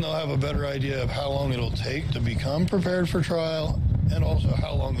point, one, they'll have a better idea of how long it'll take to become prepared for trial, and also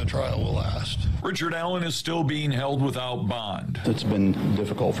how long the trial will last. Richard Allen is still being held without bond. It's been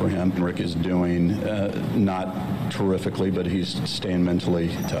difficult for him. Rick is doing not terrifically, but he's staying mentally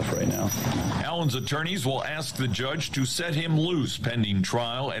tough right now. Allen's attorneys will ask the judge to set him loose pending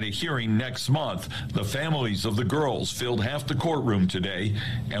trial at a hearing next month. The families of the girls filled half the courtroom today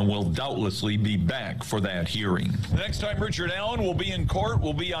and will doubtlessly be back for that hearing. The next time Richard Allen will be in court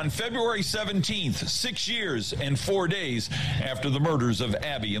will be on February 17th, 6 years and 4 days after the murders of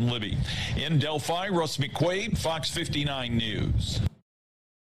Abby and Libby. In Delphi, Russ McQuaid, Fox 59 News.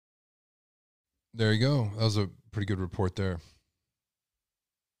 There you go. That was a pretty good report there.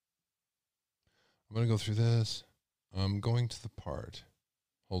 I'm going to go through this. I'm going to the part.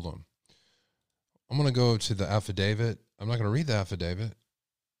 Hold on. I'm going to go to the affidavit. I'm not going to read the affidavit.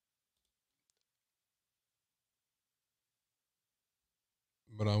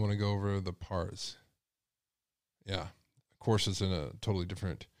 But I want to go over the parts. Yeah. Of course, it's in a totally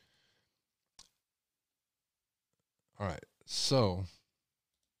different. All right. So,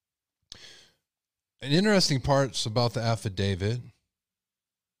 an interesting parts about the affidavit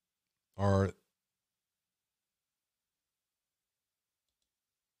are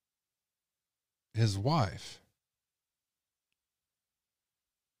his wife.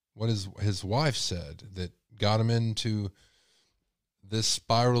 What his wife said that got him into this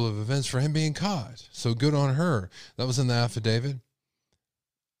spiral of events for him being caught. So good on her. That was in the affidavit.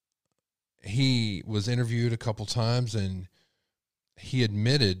 He was interviewed a couple times and he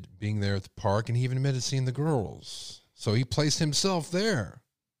admitted being there at the park, and he even admitted seeing the girls. So he placed himself there.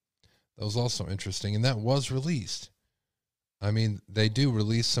 That was also interesting, and that was released. I mean, they do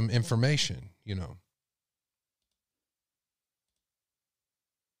release some information, you know.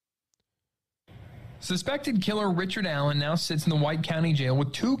 Suspected killer Richard Allen now sits in the White County Jail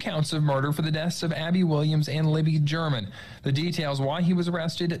with 2 counts of murder for the deaths of Abby Williams and Libby German. The details why he was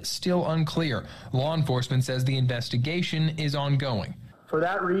arrested still unclear. Law enforcement says the investigation is ongoing. For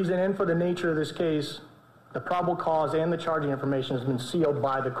that reason and for the nature of this case, the probable cause and the charging information has been sealed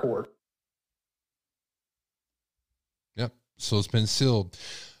by the court. Yep, so it's been sealed.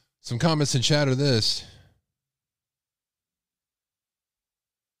 Some comments in chat are this.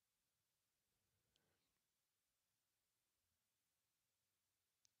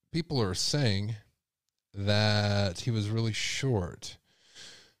 People are saying that he was really short.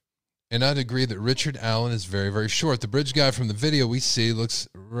 And I'd agree that Richard Allen is very, very short. The bridge guy from the video we see looks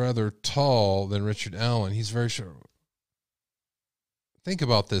rather tall than Richard Allen. He's very short. Think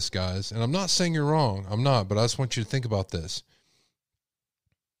about this, guys. And I'm not saying you're wrong. I'm not, but I just want you to think about this.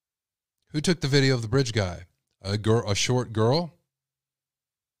 Who took the video of the bridge guy? A short girl?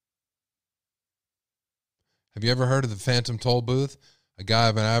 Have you ever heard of the phantom toll booth? A guy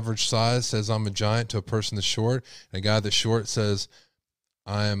of an average size says, I'm a giant to a person that's short. And a guy that's short says,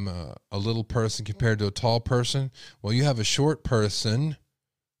 I'm a little person compared to a tall person. Well, you have a short person,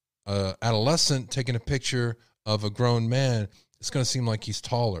 adolescent, taking a picture of a grown man. It's going to seem like he's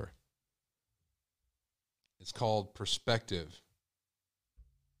taller. It's called perspective.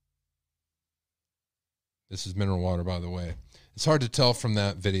 This is mineral water, by the way. It's hard to tell from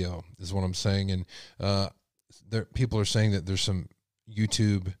that video, is what I'm saying. And people are saying that there's some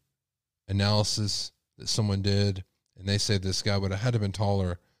YouTube analysis that someone did, and they say this guy would have had to been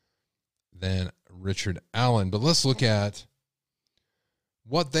taller than Richard Allen. But let's look at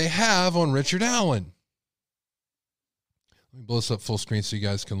what they have on Richard Allen. Let me blow this up full screen so you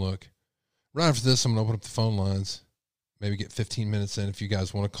guys can look. Right after this, I'm going to open up the phone lines. Maybe get 15 minutes in if you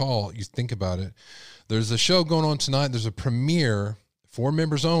guys want to call. You think about it. There's a show going on tonight. There's a premiere for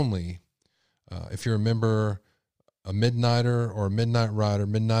members only. If you're a member, a Midnighter or a Midnight Rider,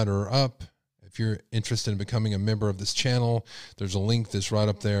 Midnighter or up, if you're interested in becoming a member of this channel, there's a link that's right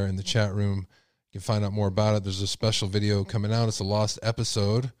up there in the chat room. You can find out more about it. There's a special video coming out. It's a lost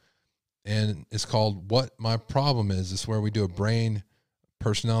episode. And it's called What My Problem Is. It's where we do a brain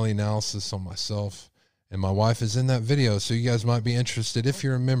personality analysis on myself. And my wife is in that video, so you guys might be interested if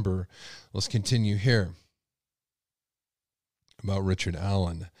you're a member. Let's continue here. About Richard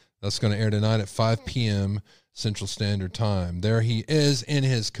Allen. That's going to air tonight at 5 p.m. Central Standard Time. There he is in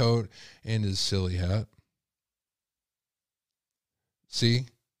his coat and his silly hat. See?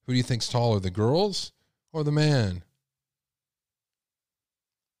 Who do you think's taller, the girls or the man?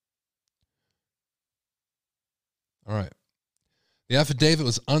 All right. The affidavit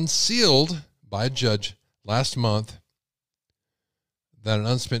was unsealed by a judge last month that an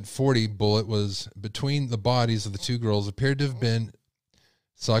unspent .40 bullet was between the bodies of the two girls, appeared to have been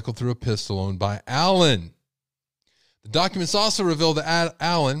cycled through a pistol owned by Allen. The documents also reveal that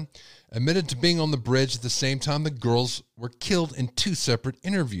Allen admitted to being on the bridge at the same time the girls were killed in two separate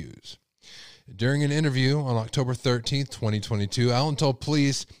interviews. During an interview on October 13th, 2022, Allen told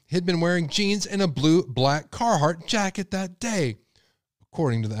police he'd been wearing jeans and a blue-black Carhartt jacket that day,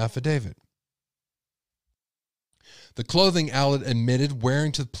 according to the affidavit. The clothing Allen admitted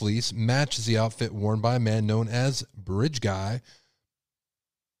wearing to the police matches the outfit worn by a man known as Bridge Guy.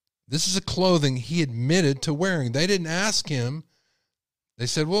 This is a clothing he admitted to wearing. They didn't ask him. They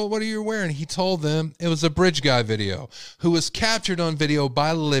said, well, what are you wearing? He told them it was a Bridge Guy video, who was captured on video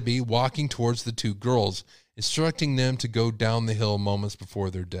by Libby walking towards the two girls, instructing them to go down the hill moments before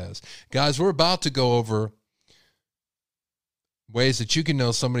their deaths. Guys, we're about to go over ways that you can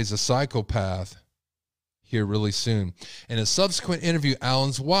know somebody's a psychopath here really soon. In a subsequent interview,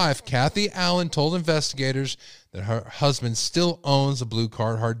 Allen's wife, Kathy Allen, told investigators that her husband still owns a blue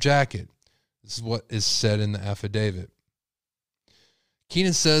Carhartt jacket. This is what is said in the affidavit.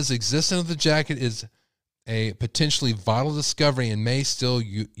 Keenan says the existence of the jacket is a potentially vital discovery and may still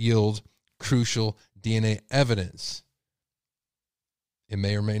yield crucial DNA evidence. It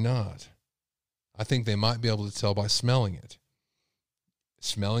may or may not. I think they might be able to tell by smelling it.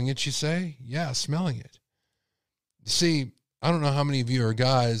 Smelling it, you say? Yeah, smelling it. See, I don't know how many of you are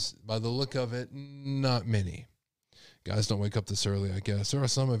guys. By the look of it, not many. Guys don't wake up this early, I guess. There are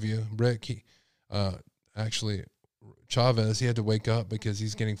some of you. Rick, actually, Chavez, he had to wake up because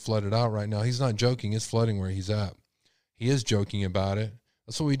he's getting flooded out right now. He's not joking. It's flooding where he's at. He is joking about it.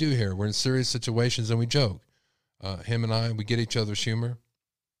 That's what we do here. We're in serious situations and we joke. Him and I, we get each other's humor.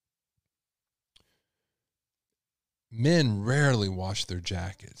 Men rarely wash their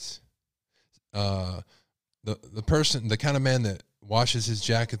jackets. The kind of man that washes his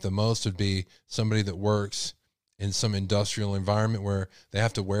jacket the most would be somebody that works in some industrial environment where they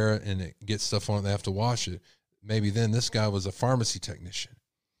have to wear it and it gets stuff on it, they have to wash it. Maybe then this guy was a pharmacy technician.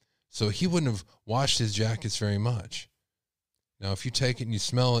 So he wouldn't have washed his jackets very much. Now, if you take it and you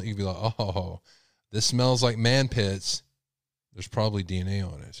smell it, you'd be like, oh, this smells like man pits. There's probably DNA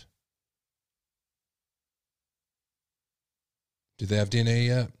on it. Do they have DNA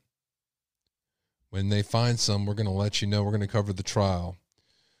yet? When they find some, we're going to let you know. We're going to cover the trial.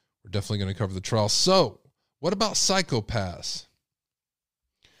 We're definitely going to cover the trial. So, what about psychopaths?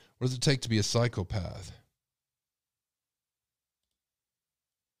 What does it take to be a psychopath?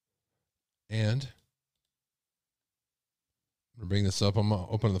 And I'm going to bring this up. I'm going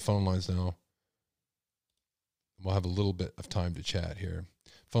to open the phone lines now. We'll have a little bit of time to chat here.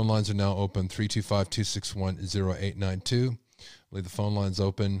 Phone lines are now open, 325-261-0892. Leave the phone lines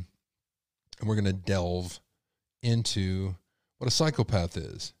open. And we're going to delve into what a psychopath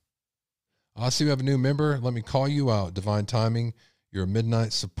is. I see we have a new member. Let me call you out. Divine Timing. You're a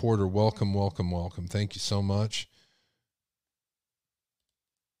midnight supporter. Welcome, welcome, welcome. Thank you so much.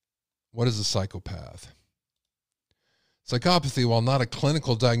 What is a psychopath? Psychopathy, while not a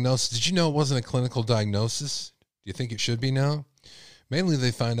clinical diagnosis, did you know it wasn't a clinical diagnosis? Do you think it should be now? Mainly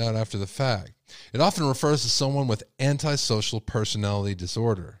they find out after the fact. It often refers to someone with antisocial personality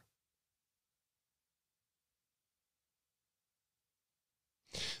disorder.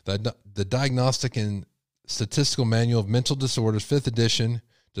 The Diagnostic and Statistical Manual of Mental Disorders, 5th edition,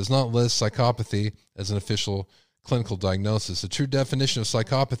 does not list psychopathy as an official clinical diagnosis. The true definition of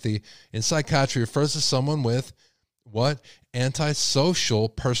psychopathy in psychiatry refers to someone with what? Antisocial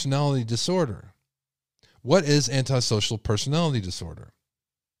personality disorder. What is antisocial personality disorder?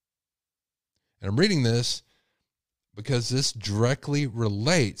 And I'm reading this because this directly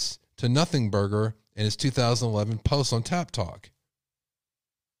relates to Nothing Burger and his 2011 post on Tap Talk.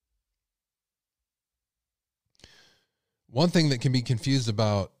 One thing that can be confused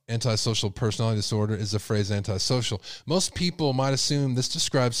about antisocial personality disorder is the phrase antisocial. Most people might assume this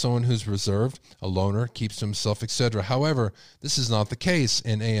describes someone who's reserved, a loner, keeps to himself, etc. However, this is not the case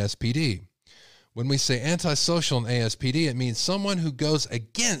in ASPD. When we say antisocial in ASPD, it means someone who goes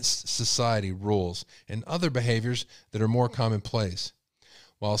against society rules and other behaviors that are more commonplace.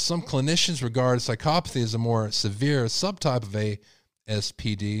 While some clinicians regard psychopathy as a more severe subtype of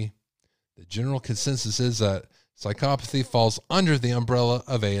ASPD, the general consensus is that psychopathy falls under the umbrella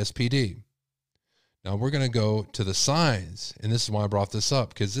of ASPD. Now we're going to go to the signs, and this is why I brought this up,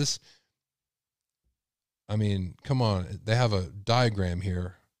 because this, I mean, come on, they have a diagram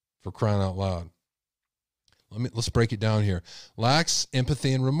here for crying out loud. Let's break it down here. Lacks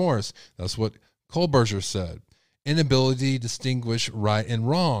empathy and remorse. That's what Kohlberger said. Inability to distinguish right and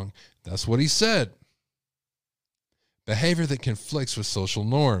wrong. That's what he said. Behavior that conflicts with social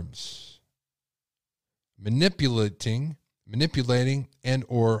norms. Manipulating and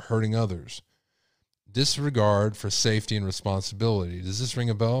or hurting others. Disregard for safety and responsibility. Does this ring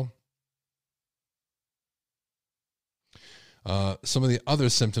a bell? Some of the other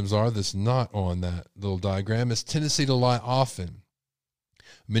symptoms are, that's not on that little diagram, is tendency to lie often,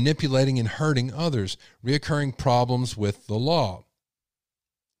 manipulating and hurting others, reoccurring problems with the law,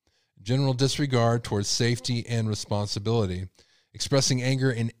 general disregard towards safety and responsibility, expressing anger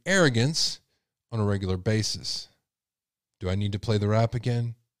and arrogance on a regular basis. Do I need to play the rap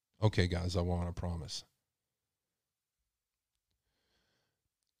again? Okay, guys, I won't, I promise.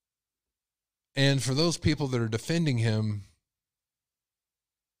 And for those people that are defending him,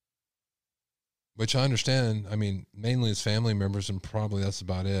 which I understand, I mean, mainly his family members, and probably that's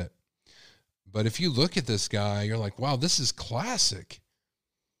about it. But if you look at this guy, you're like, wow, this is classic.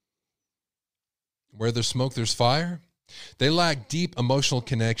 Where there's smoke, there's fire. They lack deep emotional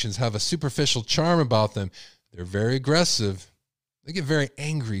connections, have a superficial charm about them. They're very aggressive. They get very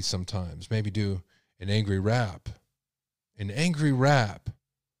angry sometimes, maybe do an angry rap. An angry rap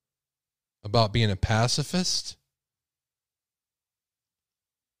about being a pacifist.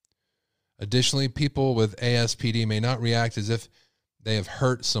 Additionally, people with ASPD may not react as if they have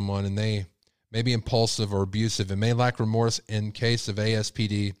hurt someone, and they may be impulsive or abusive and may lack remorse. In case of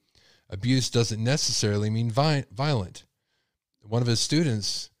ASPD, abuse doesn't necessarily mean violent. One of his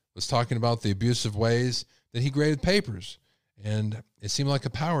students was talking about the abusive ways that he graded papers, and it seemed like a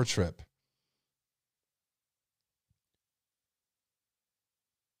power trip.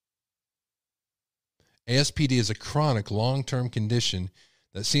 ASPD is a chronic, long-term condition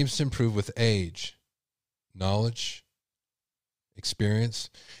that seems to improve with age. Knowledge, experience,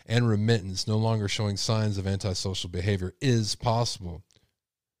 and remittance, no longer showing signs of antisocial behavior, is possible.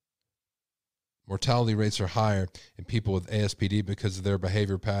 Mortality rates are higher in people with ASPD because of their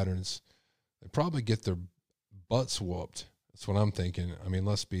behavior patterns. They probably get their butts whooped. That's what I'm thinking. I mean,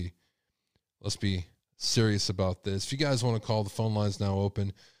 let's be serious about this. If you guys want to call, the phone line's now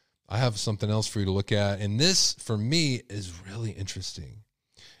open. I have something else for you to look at, and this, for me, is really interesting.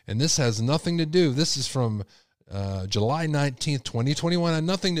 And this has nothing to do, this is from July 19th, 2021, had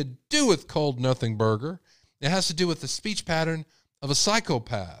nothing to do with Cold Nothing Burger. It has to do with the speech pattern of a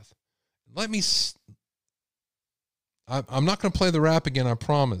psychopath. I'm not going to play the rap again, I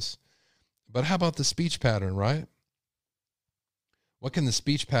promise. But how about the speech pattern, right? What can the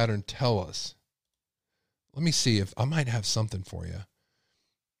speech pattern tell us? Let me see if I might have something for you.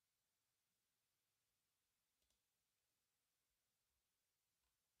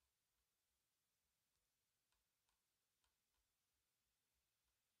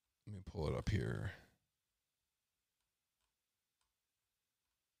 Let me pull it up here.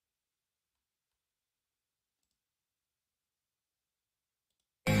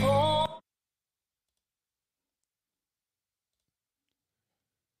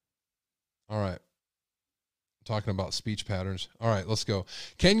 All right. Talking about speech patterns. All right, let's go.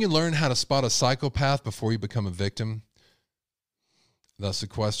 Can you learn how to spot a psychopath before you become a victim? That's the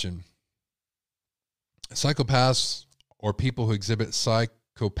question. Psychopaths, or people who exhibit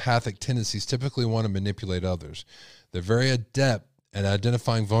psychopathic tendencies, typically want to manipulate others. They're very adept at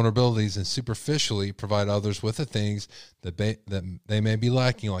identifying vulnerabilities and superficially provide others with the things that they may be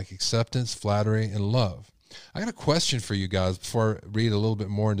lacking, like acceptance, flattery, and love. I got a question for you guys before I read a little bit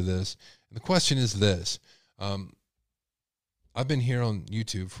more into this. And the question is this. I've been here on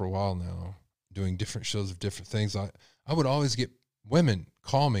YouTube for a while now, doing different shows of different things. I would always get women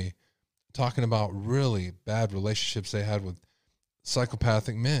call me talking about really bad relationships they had with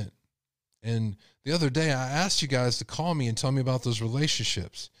psychopathic men. And the other day, I asked you guys to call me and tell me about those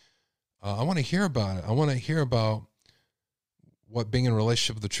relationships. I want to hear about it. I want to hear about what being in a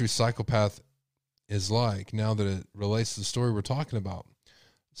relationship with a true psychopath is like, now that it relates to the story we're talking about.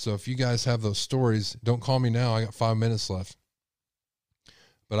 So if you guys have those stories, don't call me now. I got 5 minutes left.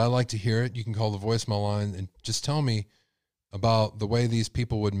 But I'd like to hear it. You can call the voicemail line and just tell me about the way these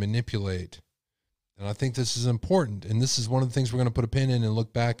people would manipulate And I think this is important. And this is one of the things we're going to put a pin in and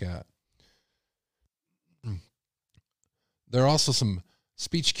look back at. There are also some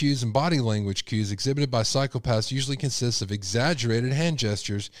speech cues and body language cues exhibited by psychopaths usually consists of exaggerated hand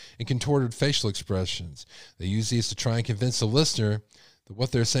gestures and contorted facial expressions. They use these to try and convince the listener that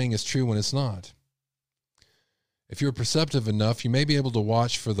what they're saying is true when it's not. If you're perceptive enough, you may be able to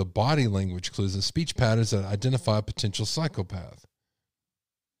watch for the body language clues and speech patterns that identify a potential psychopath.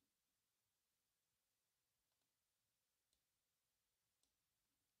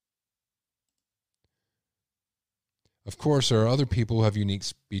 Of course, there are other people who have unique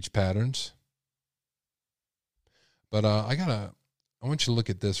speech patterns. But I want you to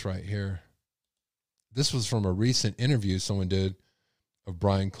look at this right here. This was from a recent interview someone did of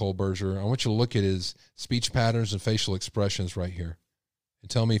Brian Kohlberger. I want you to look at his speech patterns and facial expressions right here. And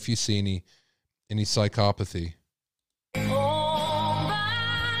tell me if you see any psychopathy.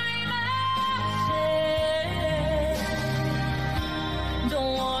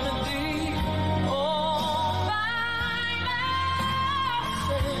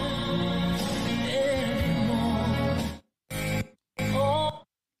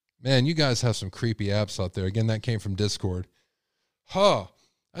 Man, you guys have some creepy apps out there. Again, that came from Discord. I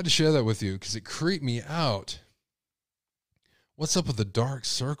had to share that with you because it creeped me out. What's up with the dark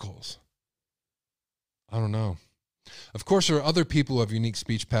circles? I don't know. Of course, there are other people who have unique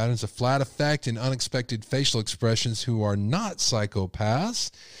speech patterns, a flat effect, and unexpected facial expressions who are not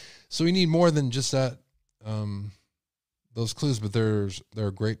psychopaths. So we need more than just that, those clues, but they're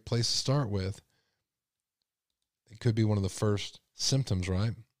a great place to start with. It could be one of the first symptoms,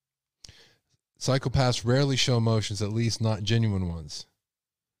 right? Psychopaths rarely show emotions, at least not genuine ones.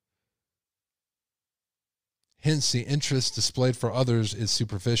 Hence, the interest displayed for others is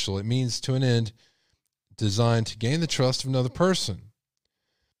superficial. It means to an end designed to gain the trust of another person.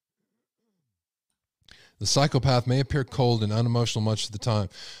 The psychopath may appear cold and unemotional much of the time.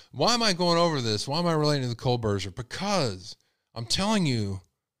 Why am I going over this? Why am I relating to the Kohlberger? Because I'm telling you,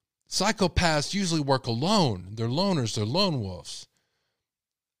 psychopaths usually work alone. They're loners. They're lone wolves.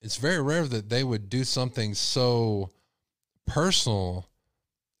 It's very rare that they would do something so personal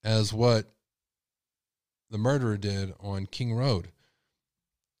as what the murderer did on King Road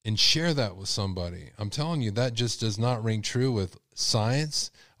and share that with somebody. I'm telling you, that just does not ring true with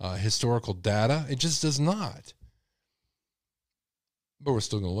science, historical data. It just does not. But we're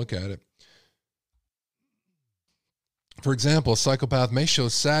still going to look at it. For example, a psychopath may show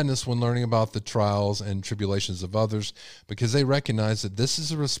sadness when learning about the trials and tribulations of others because they recognize that this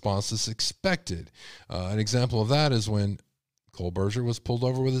is a response that's expected. An example of that is when Kohlberger was pulled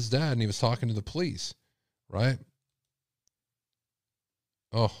over with his dad and he was talking to the police, right?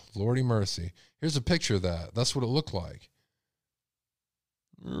 Oh, Lordy mercy. Here's a picture of that. That's what it looked like.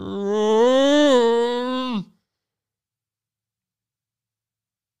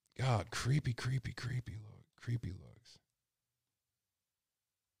 God, creepy looks.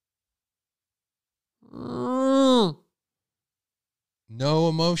 No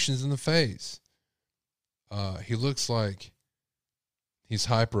emotions in the face. He looks like he's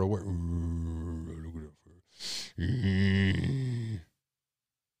hyper aware.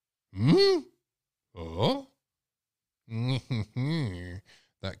 Oh,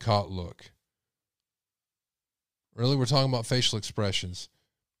 that caught look. Really, we're talking about facial expressions.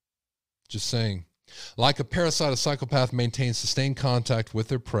 Just saying. Like a parasite, a psychopath maintains sustained contact with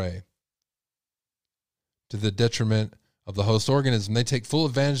their prey to the detriment of the host organism. They take full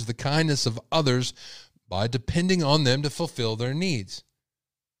advantage of the kindness of others by depending on them to fulfill their needs.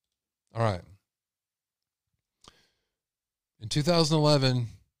 All right. In 2011,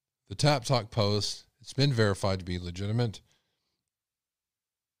 the Tap Talk post, it's been verified to be legitimate.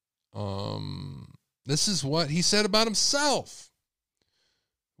 This is what he said about himself.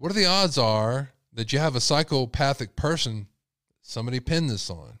 What are the odds are that you have a psychopathic person, somebody pinned this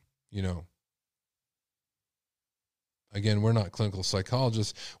on, you know? Again, we're not clinical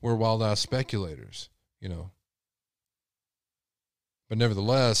psychologists. We're wild-ass speculators, you know. But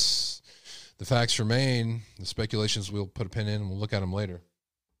nevertheless, the facts remain. The speculations, we'll put a pin in and we'll look at them later.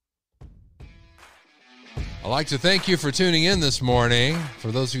 I'd like to thank you for tuning in this morning.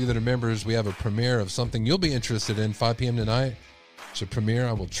 For those of you that are members, we have a premiere of something you'll be interested in, 5 p.m. tonight. It's a premiere.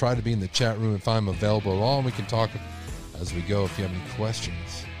 I will try to be in the chat room if I'm available at all, and we can talk as we go if you have any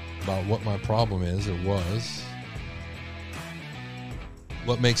questions about what my problem is or was.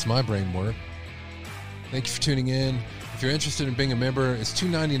 What makes my brain work. Thank you for tuning in. If you're interested in being a member, it's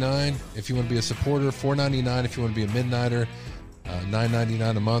 $2.99 if you want to be a supporter, $4.99 if you want to be a midnighter,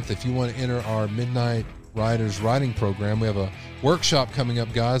 $9.99 a month. If you want to enter our midnight Riders riding program. We have a workshop coming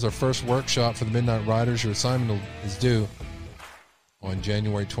up, guys. Our first workshop for the Midnight Riders. Your assignment is due on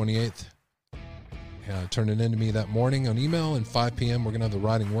January 28th. Turn it in to me that morning on email, and 5 p.m. we're going to have the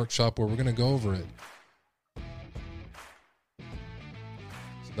riding workshop where we're going to go over it.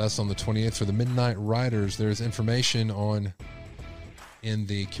 So that's on the 28th for the Midnight Riders. There's information in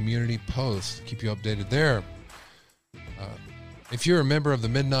the community post. Keep you updated there. If you're a member of the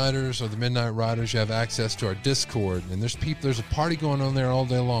Midnighters or the Midnight Riders, you have access to our Discord, and there's a party going on there all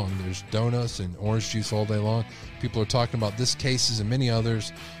day long. There's donuts and orange juice all day long. People are talking about this cases and many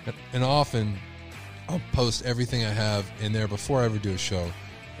others, and often I'll post everything I have in there before I ever do a show,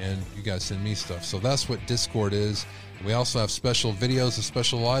 and you guys send me stuff. So that's what Discord is. We also have special videos and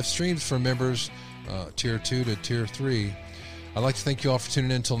special live streams for members, Tier 2 to Tier 3. I'd like to thank you all for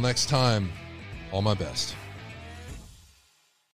tuning in. Until next time, all my best.